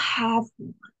all have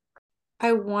one.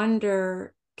 I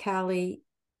wonder, Callie,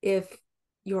 if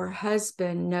your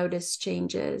husband noticed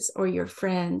changes, or your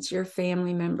friends, your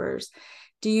family members.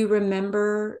 Do you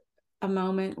remember a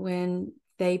moment when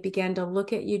they began to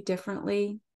look at you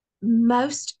differently?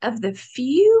 Most of the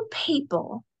few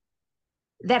people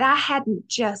that I hadn't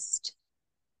just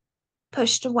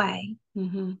pushed away,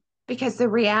 Mm-hmm. because the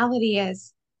reality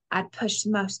is I'd pushed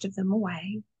most of them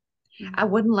away. Mm-hmm. I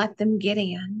wouldn't let them get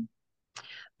in.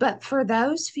 But for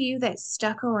those few that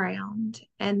stuck around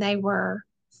and they were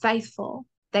faithful,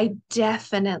 they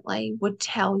definitely would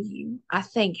tell you, I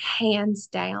think, hands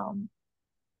down,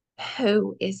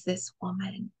 who is this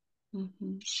woman?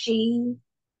 Mm-hmm. She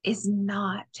is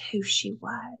not who she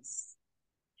was.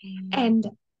 Mm-hmm. And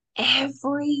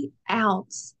every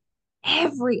ounce,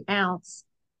 every ounce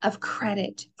of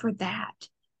credit for that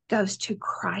goes to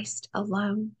Christ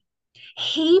alone.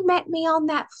 He met me on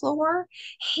that floor.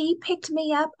 He picked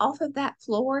me up off of that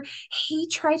floor. He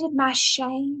traded my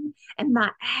shame and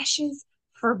my ashes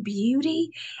for beauty.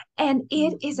 And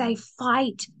it is a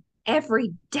fight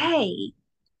every day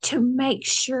to make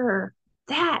sure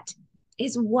that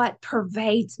is what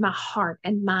pervades my heart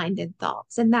and mind and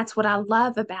thoughts. And that's what I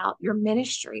love about your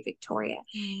ministry, Victoria.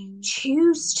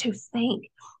 Choose to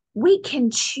think. We can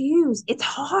choose. It's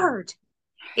hard.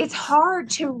 It's hard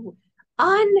to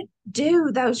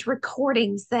undo those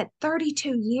recordings that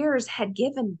 32 years had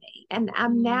given me. And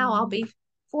I'll be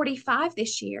 45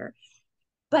 this year.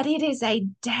 But it is a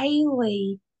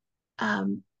daily,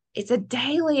 it's a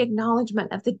daily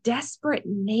acknowledgement of the desperate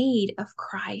need of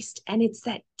Christ. And it's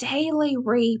that daily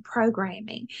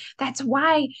reprogramming. That's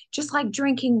why, just like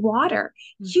drinking water,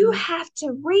 you have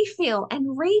to refill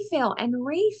and refill and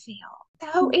refill.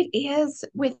 So it is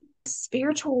with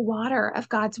spiritual water of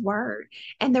God's word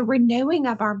and the renewing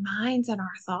of our minds and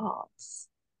our thoughts.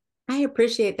 I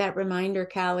appreciate that reminder,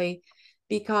 Callie,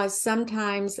 because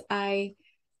sometimes the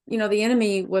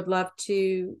enemy would love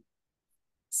to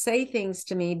say things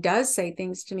to me, does say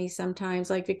things to me sometimes,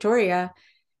 like, Victoria,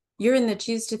 you're in the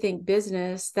Choose to Think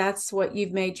business. That's what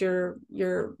you've made your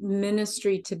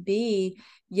ministry to be,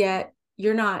 yet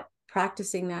you're not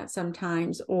practicing that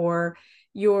sometimes, or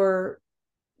you're,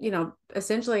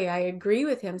 essentially, I agree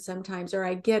with him sometimes, or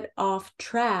I get off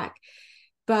track.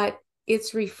 But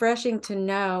it's refreshing to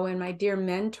know, and my dear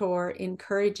mentor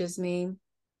encourages me.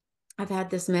 I've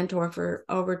had this mentor for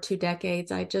over 2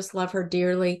 decades. I just love her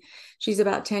dearly. She's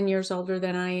about 10 years older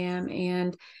than I am,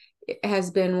 and has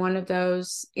been one of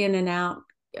those in and out,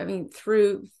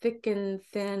 through thick and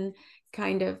thin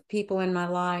kind of people in my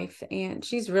life. And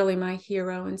she's really my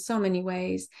hero in so many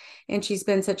ways. And she's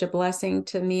been such a blessing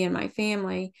to me and my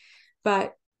family.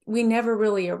 But we never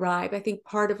really arrive. I think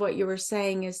part of what you were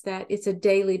saying is that it's a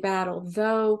daily battle.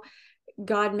 Though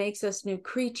God makes us new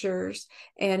creatures,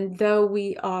 and though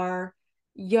we are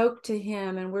yoked to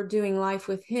him and we're doing life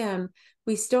with him,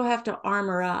 we still have to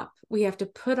armor up. We have to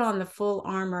put on the full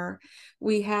armor.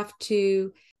 We have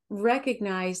to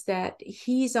recognize that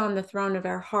he's on the throne of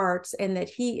our hearts, and that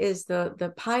he is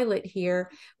the pilot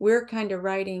here. We're kind of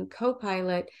riding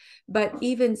co-pilot, but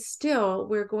even still,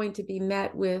 we're going to be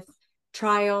met with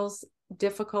trials,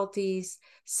 difficulties,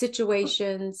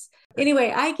 situations.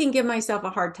 Anyway, I can give myself a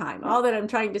hard time. All that I'm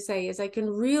trying to say is I can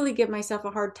really give myself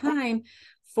a hard time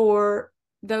for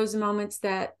those moments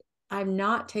that I'm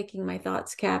not taking my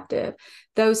thoughts captive,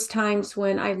 those times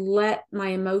when I let my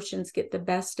emotions get the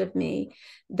best of me,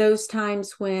 those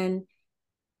times when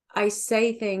I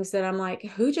say things that I'm like,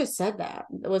 who just said that?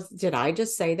 Did I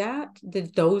just say that?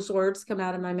 Did those words come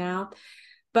out of my mouth?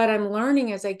 But I'm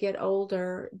learning as I get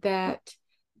older that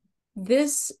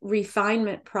this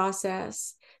refinement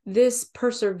process, this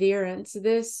perseverance,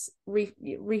 this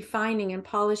refining and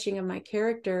polishing of my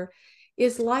character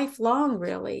is lifelong,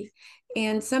 really.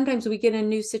 And sometimes we get in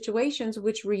new situations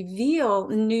which reveal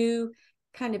new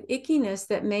kind of ickiness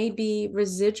that may be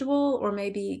residual or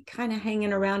maybe kind of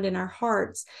hanging around in our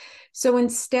hearts. So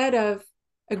instead of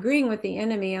agreeing with the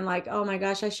enemy and like, oh my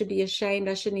gosh, I should be ashamed,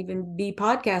 I shouldn't even be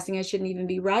podcasting, I shouldn't even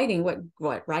be writing,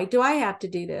 what right do I have to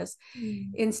do this?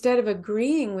 Instead of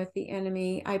agreeing with the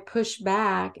enemy, I push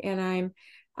back and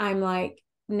I'm like,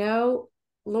 no,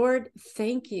 Lord,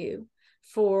 thank you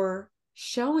for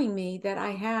showing me that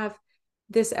I have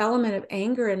this element of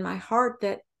anger in my heart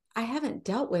that I haven't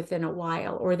dealt with in a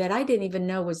while, or that I didn't even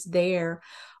know was there,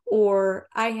 or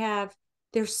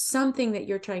there's something that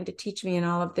you're trying to teach me in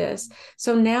all of this.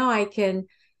 So now I can,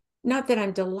 not that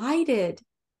I'm delighted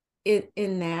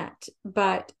in that,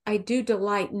 but I do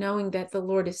delight knowing that the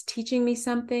Lord is teaching me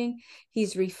something.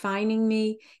 He's refining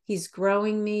me, he's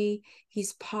growing me,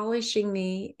 he's polishing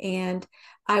me, and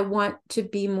I want to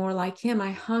be more like him.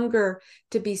 I hunger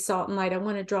to be salt and light. I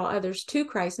want to draw others to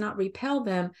Christ, not repel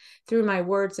them through my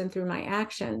words and through my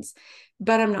actions.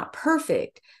 But I'm not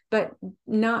perfect, but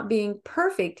not being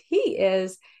perfect, he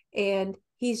is, and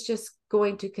he's just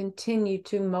going to continue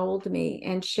to mold me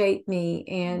and shape me,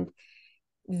 and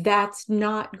that's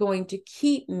not going to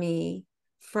keep me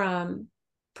from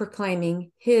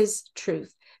proclaiming his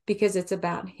truth, because it's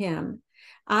about him.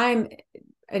 I'm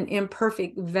an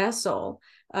imperfect vessel,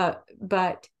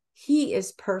 but he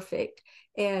is perfect,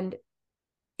 and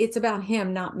it's about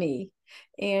him, not me.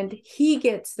 And he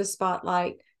gets the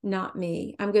spotlight, not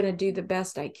me. I'm going to do the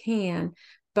best I can,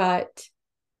 but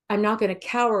I'm not going to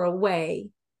cower away.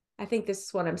 I think this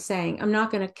is what I'm saying. I'm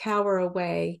not going to cower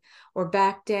away or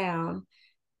back down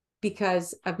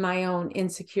because of my own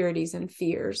insecurities and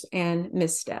fears and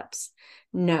missteps.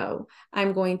 No,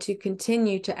 I'm going to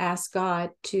continue to ask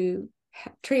God to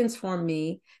transform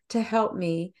me, to help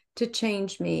me, to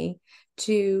change me,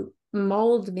 to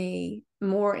mold me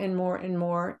more and more and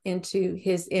more into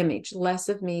his image, less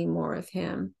of me, more of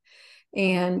him.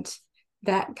 And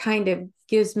that kind of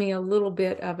gives me a little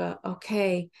bit of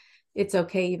okay, it's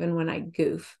okay even when I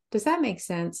goof. Does that make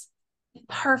sense?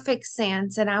 Perfect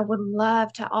sense. And I would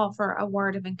love to offer a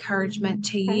word of encouragement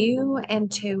to you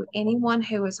and to anyone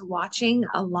who is watching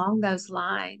along those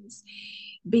lines,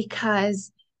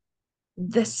 because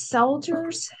the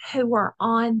soldiers who are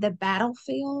on the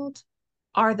battlefield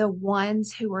are the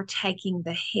ones who are taking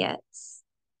the hits.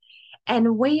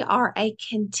 And we are a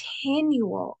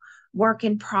continual work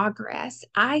in progress.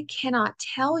 I cannot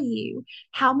tell you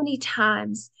how many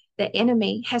times the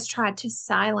enemy has tried to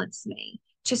silence me,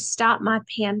 to stop my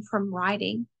pen from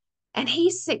writing, and he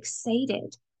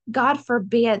succeeded. God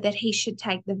forbid that he should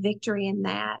take the victory in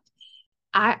that.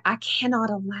 I cannot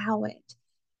allow it,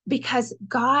 because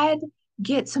God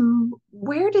gets,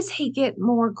 where does he get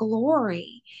more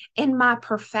glory? In my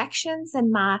perfections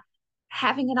and my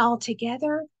having it all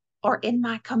together, or in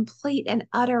my complete and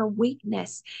utter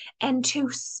weakness? And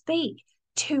to speak,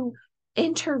 to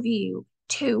interview,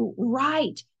 to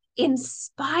write in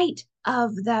spite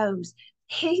of those.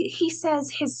 He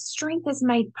says his strength is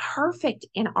made perfect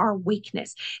in our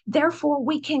weakness. Therefore,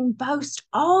 we can boast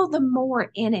all the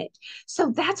more in it.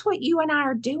 So that's what you and I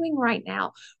are doing right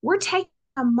now. We're taking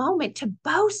a moment to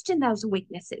boast in those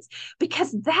weaknesses,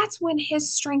 because that's when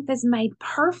his strength is made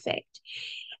perfect.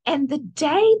 And the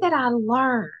day that I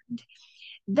learned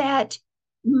that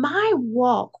my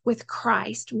walk with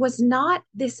Christ was not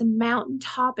this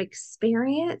mountaintop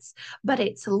experience, but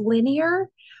it's linear,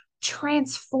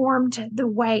 transformed the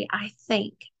way I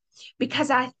think. Because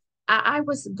I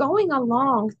was going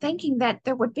along thinking that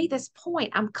there would be this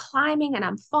point. I'm climbing and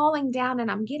I'm falling down and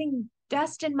I'm getting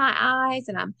dust in my eyes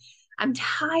and I'm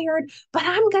tired, but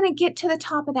I'm going to get to the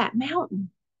top of that mountain.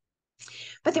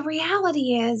 But the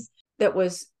reality is, that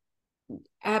was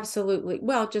absolutely,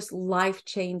 well, just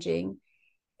life-changing.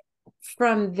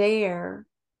 From there,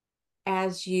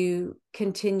 as you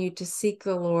continue to seek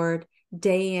the Lord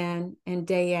day in and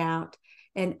day out,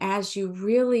 and as you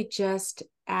really just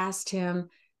asked him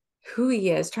who he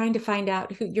is, trying to find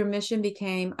out who your mission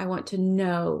became, I want to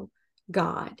know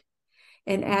God.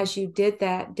 And as you did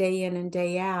that day in and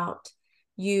day out,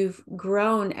 you've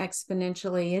grown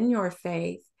exponentially in your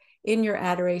faith, in your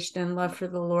adoration and love for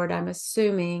the Lord, I'm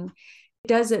assuming. It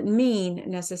doesn't mean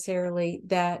necessarily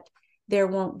that there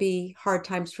won't be hard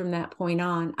times from that point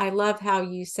on. I love how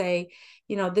you say,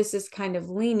 this is kind of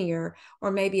linear,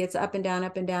 or maybe it's up and down,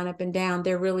 up and down, up and down.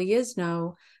 There really is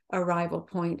no arrival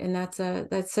point. And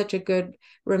that's such a good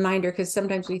reminder, because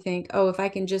sometimes we think, oh, if I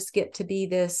can just get to be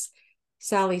this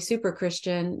Sally super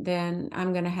Christian, then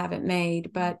I'm going to have it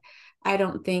made. But I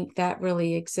don't think that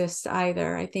really exists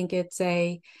either. I think it's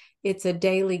a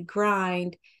daily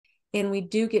grind, and we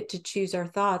do get to choose our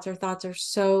thoughts. Our thoughts are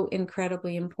so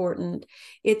incredibly important.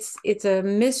 It's a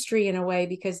mystery in a way,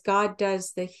 because God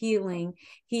does the healing,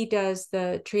 he does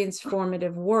the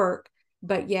transformative work,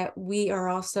 but yet we are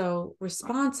also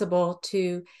responsible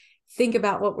to think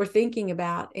about what we're thinking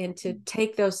about, and to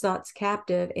take those thoughts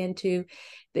captive, and to,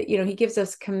 he gives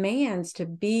us commands to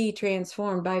be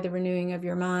transformed by the renewing of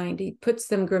your mind. He puts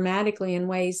them grammatically in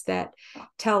ways that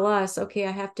tell us, okay,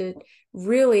 I have to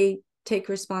really take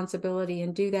responsibility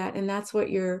and do that. And that's what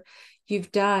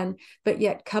you've done. But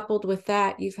yet, coupled with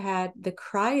that, you've had the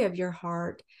cry of your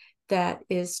heart that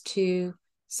is to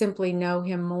simply know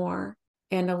him more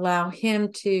and allow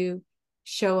him to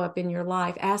show up in your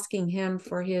life, asking him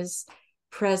for his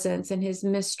presence and his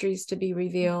mysteries to be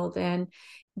revealed. And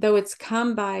though it's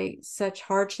come by such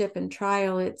hardship and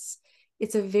trial, it's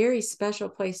a very special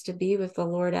place to be with the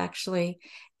Lord, actually.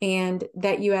 And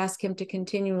that you ask him to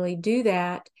continually do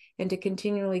that, and to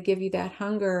continually give you that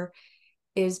hunger,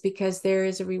 is because there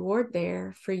is a reward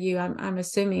there for you. I'm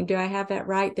assuming, do I have that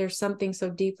right? There's something so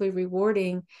deeply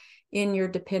rewarding in your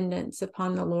dependence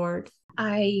upon the Lord.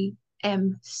 I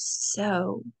am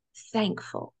so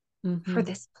thankful for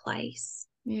this place.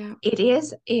 Yeah. It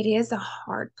is a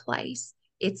hard place.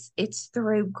 It's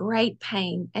through great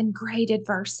pain and great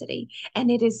adversity,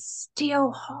 and it is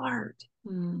still hard.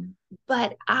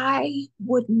 But I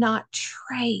would not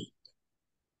trade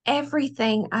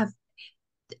everything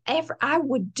I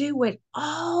would do it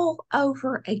all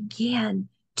over again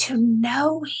to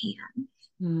know him.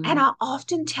 And I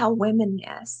often tell women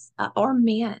this, or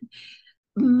men,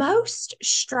 most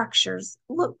structures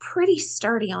look pretty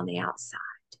sturdy on the outside,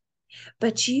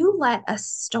 but you let a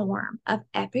storm of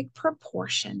epic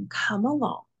proportion come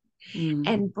along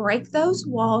and break those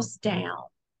walls down.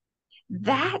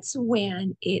 That's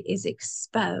when it is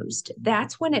exposed.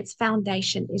 That's when its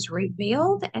foundation is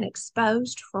revealed and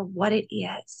exposed for what it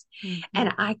is.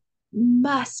 And I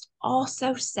must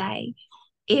also say,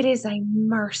 it is a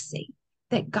mercy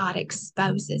that God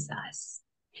exposes us.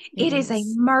 It is a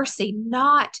mercy,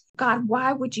 not, God,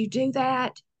 why would you do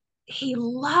that? He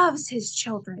loves his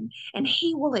children, and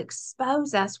he will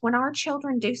expose us when our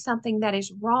children do something that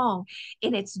is wrong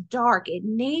and it's dark. It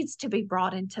needs to be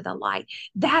brought into the light.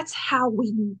 That's how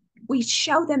we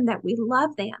show them that we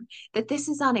love them, that this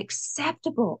is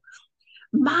unacceptable.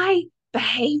 My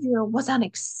behavior was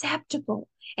unacceptable,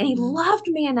 and he loved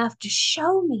me enough to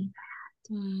show me that.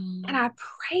 And I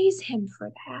praise him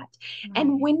for that.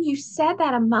 And when you said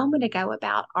that a moment ago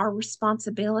about our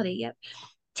responsibility of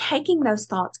taking those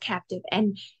thoughts captive,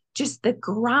 and just the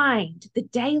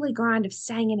daily grind of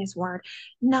staying in his word,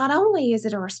 not only is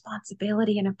it a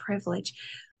responsibility and a privilege,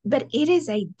 but it is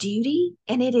a duty,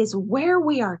 and it is where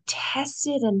we are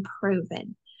tested and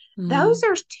proven. Those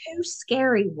are two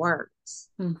scary words.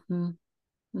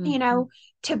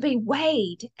 To be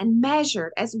weighed and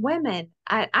measured as women.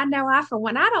 I know for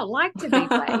one, I don't like to be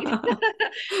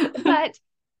weighed, but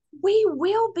we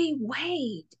will be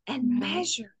weighed and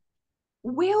measured.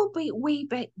 Will we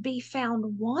be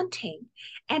found wanting?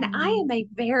 And I am a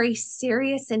very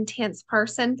serious, intense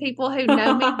person. People who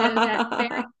know me know that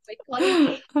very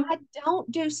quickly. I don't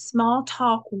do small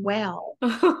talk well.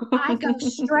 I go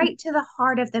straight to the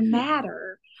heart of the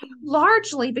matter,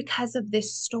 largely because of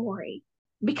this story.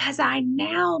 Because I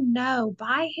now know,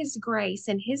 by his grace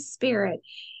and his spirit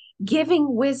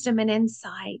giving wisdom and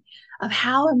insight, of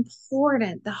how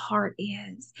important the heart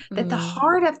is, that the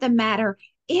heart of the matter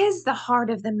is the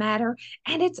heart of the matter,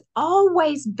 and it's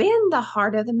always been the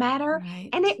heart of the matter,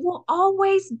 and it will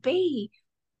always be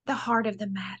the heart of the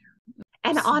matter.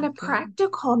 And on a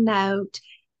practical note,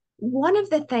 one of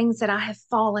the things that I have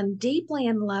fallen deeply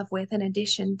in love with, in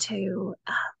addition to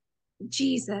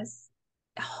Jesus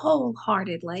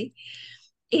wholeheartedly,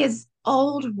 is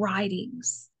old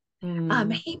writings.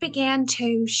 He began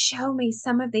to show me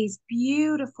some of these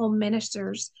beautiful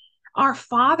ministers, our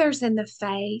fathers in the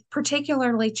faith,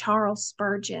 particularly Charles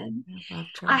Spurgeon.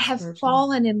 I have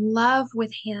fallen in love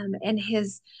with him and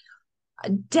his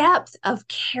depth of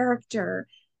character,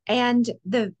 and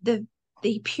the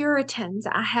Puritans.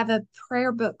 I have a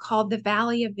prayer book called The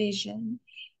Valley of Vision,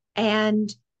 and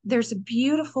there's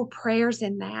beautiful prayers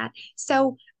in that.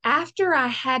 So after I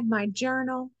had my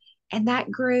journal And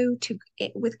that grew to,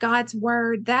 with God's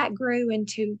word, that grew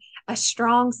into a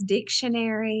Strong's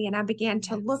dictionary. And I began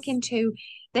to look Yes. into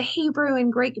the Hebrew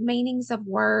and Greek meanings of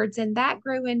words. And that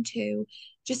grew into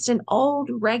just an old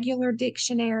regular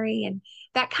dictionary. And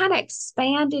that kind of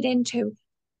expanded into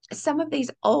some of these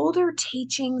older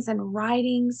teachings and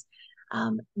writings,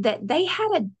 that they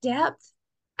had a depth.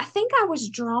 I think I was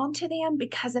drawn to them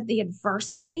because of the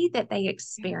adversity that they Yes.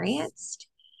 experienced.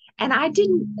 And I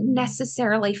didn't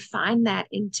necessarily find that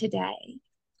in today.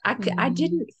 I Mm,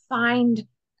 didn't find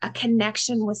a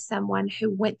connection with someone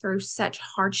who went through such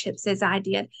hardships as I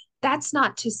did. That's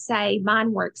not to say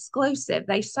mine were exclusive.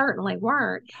 They certainly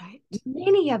weren't. right.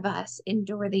 Many of us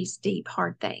endure these deep,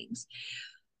 hard things.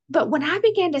 But when I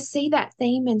began to see that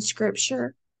theme in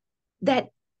scripture, that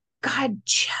God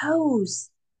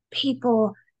chose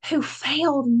people who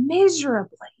failed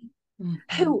miserably, Hmm.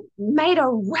 who made a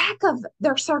wreck of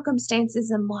their circumstances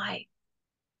in life,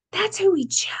 that's who he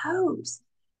chose.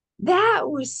 That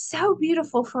was so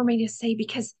beautiful for me to see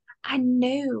because I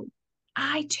knew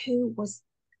I too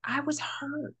I was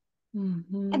hurt, and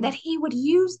Hmm. that he would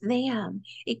use them.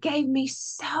 It gave me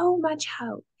so much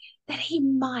hope that he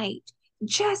might,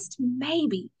 just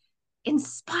maybe, in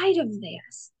spite of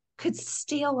this, could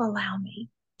still allow me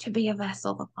to be a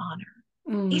vessel of honor.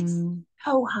 It's Mm.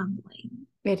 so humbling.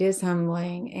 It is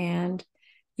humbling, and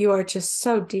you are just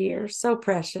so dear, so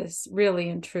precious, really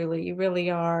and truly. You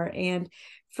really are. And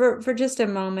for just a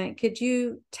moment, could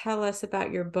you tell us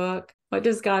about your book? What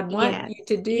does God want Yes, you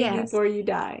to do yes. before you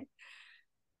die?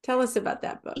 Tell us about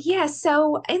that book. Yeah,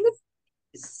 so in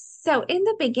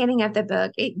the beginning of the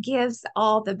book, it gives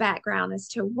all the background as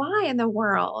to why in the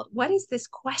world, what is this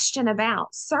question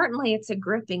about? Certainly it's a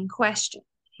gripping question.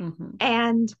 Hmm.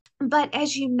 And but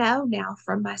as you know now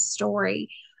from my story,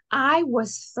 I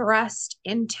was thrust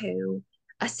into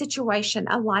a situation,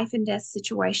 a life and death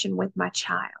situation with my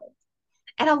child.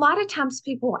 And a lot of times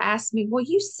people ask me, well,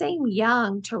 you seem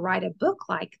young to write a book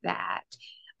like that.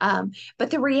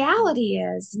 But the reality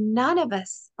is, none of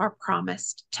us are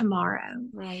promised tomorrow.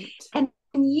 Right. And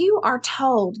you are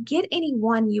told, get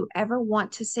anyone you ever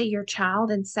want to see your child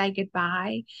and say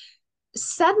goodbye.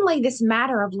 Suddenly, this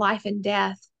matter of life and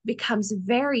death becomes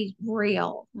very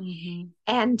real. Hmm.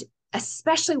 And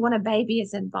especially when a baby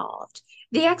is involved,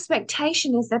 the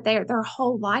expectation is that their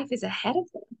whole life is ahead of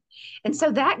them. And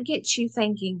so that gets you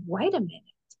thinking, wait a minute,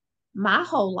 my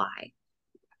whole life,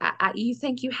 you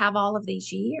think you have all of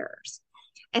these years.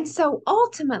 And so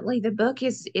ultimately, the book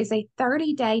is a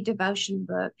 30-day devotion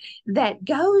book that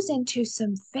goes into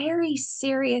some very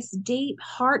serious, deep,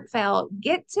 heartfelt,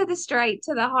 get to the straight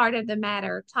to the heart of the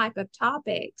matter type of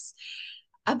topics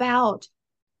about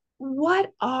what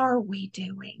are we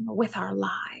doing with our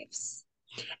lives?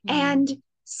 Mm. And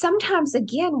sometimes,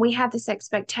 again, we have this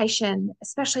expectation,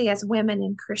 especially as women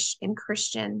in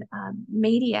Christian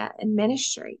media and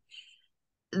ministry,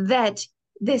 that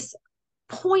this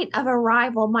point of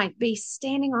arrival might be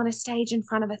standing on a stage in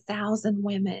front of 1,000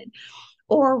 women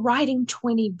or writing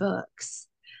 20 books.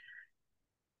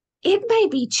 It may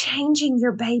be changing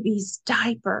your baby's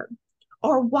diaper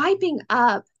or wiping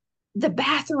up the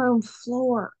bathroom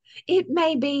floor. It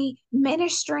may be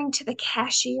ministering to the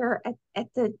cashier at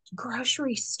the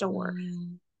grocery store.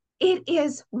 Mm. It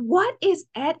is what is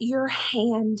at your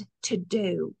hand to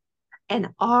do, and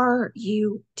are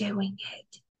you doing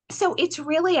it? So it's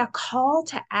really a call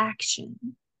to action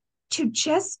to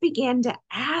just begin to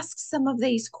ask some of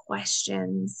these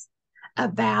questions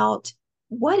about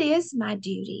what is my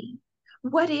duty?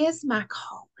 What is my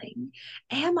calling?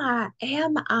 Am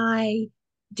I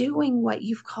doing what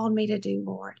you've called me to do,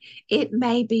 Lord? It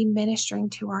may be ministering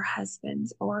to our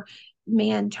husbands or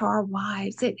men to our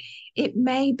wives. It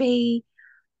may be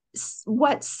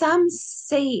what some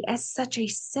see as such a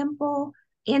simple,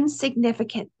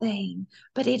 insignificant thing,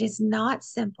 but it is not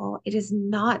simple. It is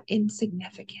not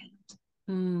insignificant.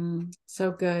 Mm,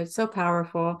 so good, so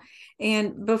powerful.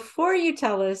 And before you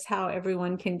tell us how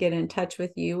everyone can get in touch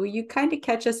with you, will you kind of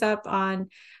catch us up on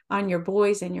your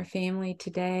boys and your family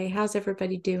today? How's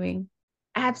everybody doing?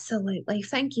 Absolutely.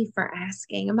 Thank you for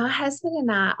asking. My husband and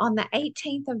I, on the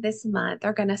 18th of this month,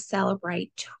 are going to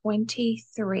celebrate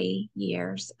 23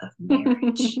 years of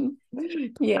marriage.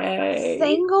 Yay.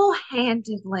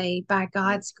 Single-handedly, by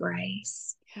God's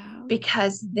grace, Yeah.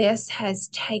 because this has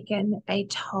taken a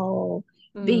toll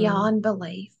Mm, beyond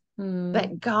belief. mm,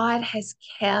 But God has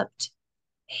kept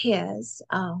his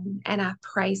own, and I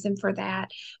praise him for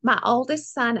that. My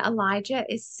oldest son, Elijah,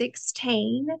 is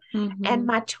 16, and mm-hmm.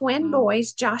 my twin Wow.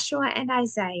 boys, Joshua and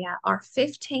Isaiah, are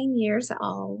 15 years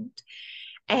old.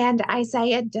 And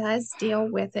Isaiah does deal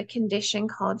with a condition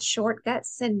called short gut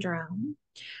syndrome.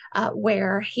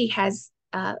 where he has,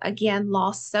 again,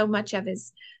 lost so much of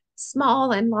his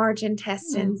small and large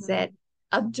intestines Mm-hmm. that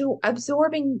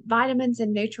absorbing vitamins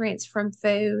and nutrients from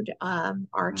food are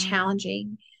Wow.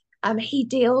 challenging. He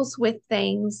deals with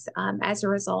things as a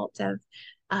result of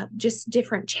just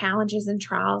different challenges and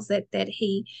trials that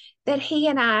he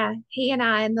and I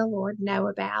and the Lord know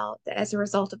about as a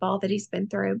result of all that he's been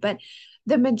through. But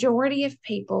the majority of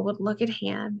people would look at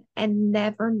him and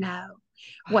never know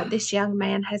what this young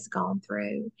man has gone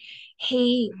through.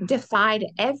 He defied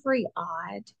every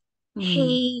odd. Mm.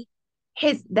 He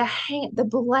the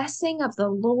blessing of the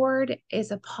Lord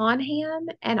is upon him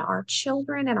and our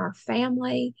children and our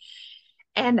family.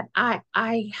 And I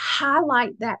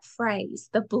highlight that phrase,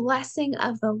 the blessing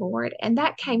of the Lord. And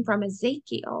that came from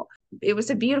Ezekiel. It was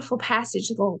a beautiful passage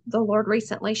the Lord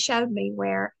recently showed me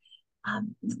where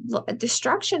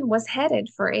destruction was headed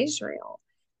for Israel.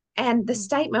 And the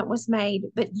statement was made,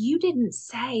 but you didn't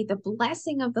say the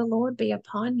blessing of the Lord be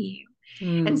upon you.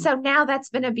 And Mm. so now that's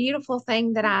been a beautiful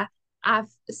thing that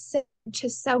I've said to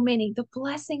so many, the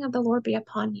blessing of the Lord be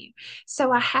upon you.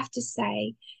 So I have to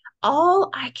say, all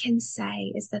I can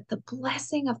say is that the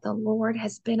blessing of the Lord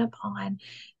has been upon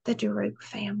the Daruk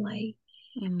family.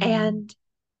 Mm. And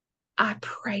I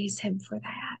praise him for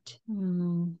that.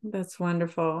 That's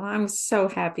wonderful. I'm so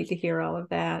happy to hear all of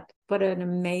that. What an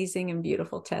amazing and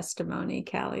beautiful testimony,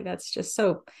 Callie. That's just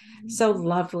so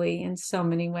lovely in so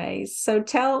many ways. So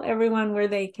tell everyone where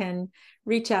they can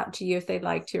reach out to you if they'd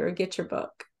like to or get your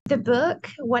book. The book,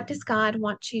 What Does God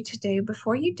Want You to Do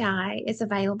Before You Die, is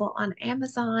available on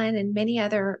Amazon and many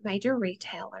other major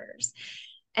retailers.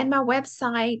 And my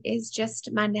website is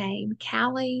just my name,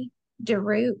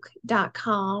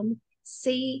 CallieDaruk.com,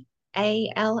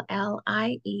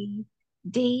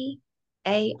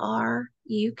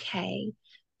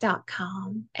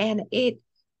 CallieDaruk.com. And it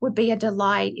would be a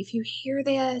delight if you hear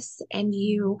this and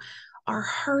you are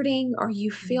hurting or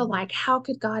you feel like, how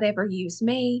could God ever use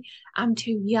me? I'm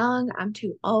too young. I'm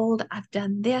too old. I've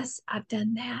done this. I've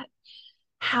done that.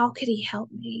 How could he help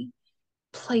me?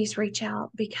 Please reach out,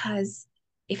 because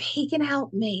if he can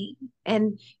help me,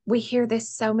 and we hear this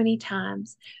so many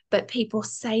times, but people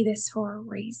say this for a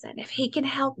reason. If he can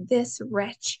help this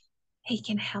wretch, he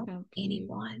can help Help you.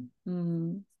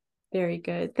 anyone. Very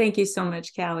good. Thank you so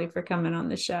much, Callie, for coming on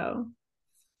the show.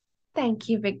 Thank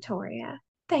you, Victoria.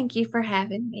 Thank you for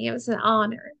having me. It was an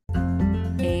honor.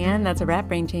 And that's a wrap,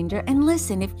 Brain Changer. And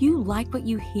listen, if you like what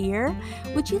you hear,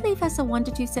 would you leave us a 1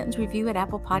 to 2 sentence review at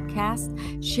Apple Podcasts?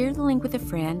 Share the link with a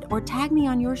friend or tag me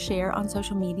on your share on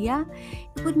social media.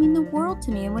 It would mean the world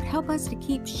to me and would help us to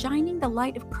keep shining the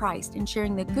light of Christ and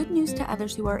sharing the good news to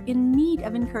others who are in need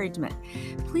of encouragement.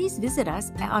 Please visit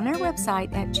us on our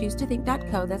website at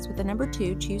choosetothink.co. That's with the number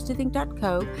 2,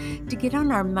 choosetothink.co, to get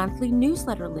on our monthly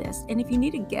newsletter list. And if you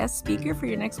need a guest speaker for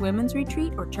your next women's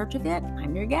retreat or church event,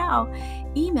 I'm your gal.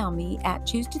 Email me at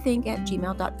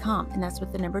choosetothink@gmail.com, and that's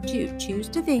with the number 2,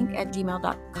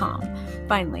 choosetothink@gmail.com.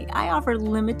 Finally, I offer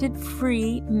limited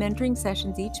free mentoring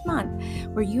sessions each month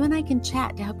where you and I can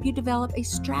chat to help you develop a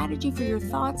strategy for your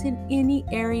thoughts in any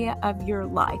area of your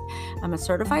life. I'm a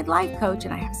certified life coach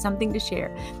and I have something to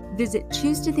share. Visit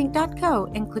choosetothink.co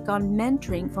and click on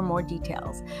mentoring for more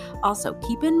details. Also,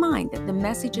 keep in mind that the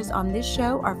messages on this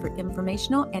show are for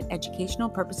informational and educational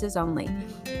purposes only.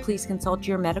 Please consult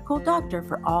your medical doctor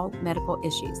for all medical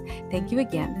issues. Thank you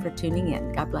again for tuning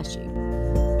in. God bless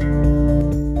you.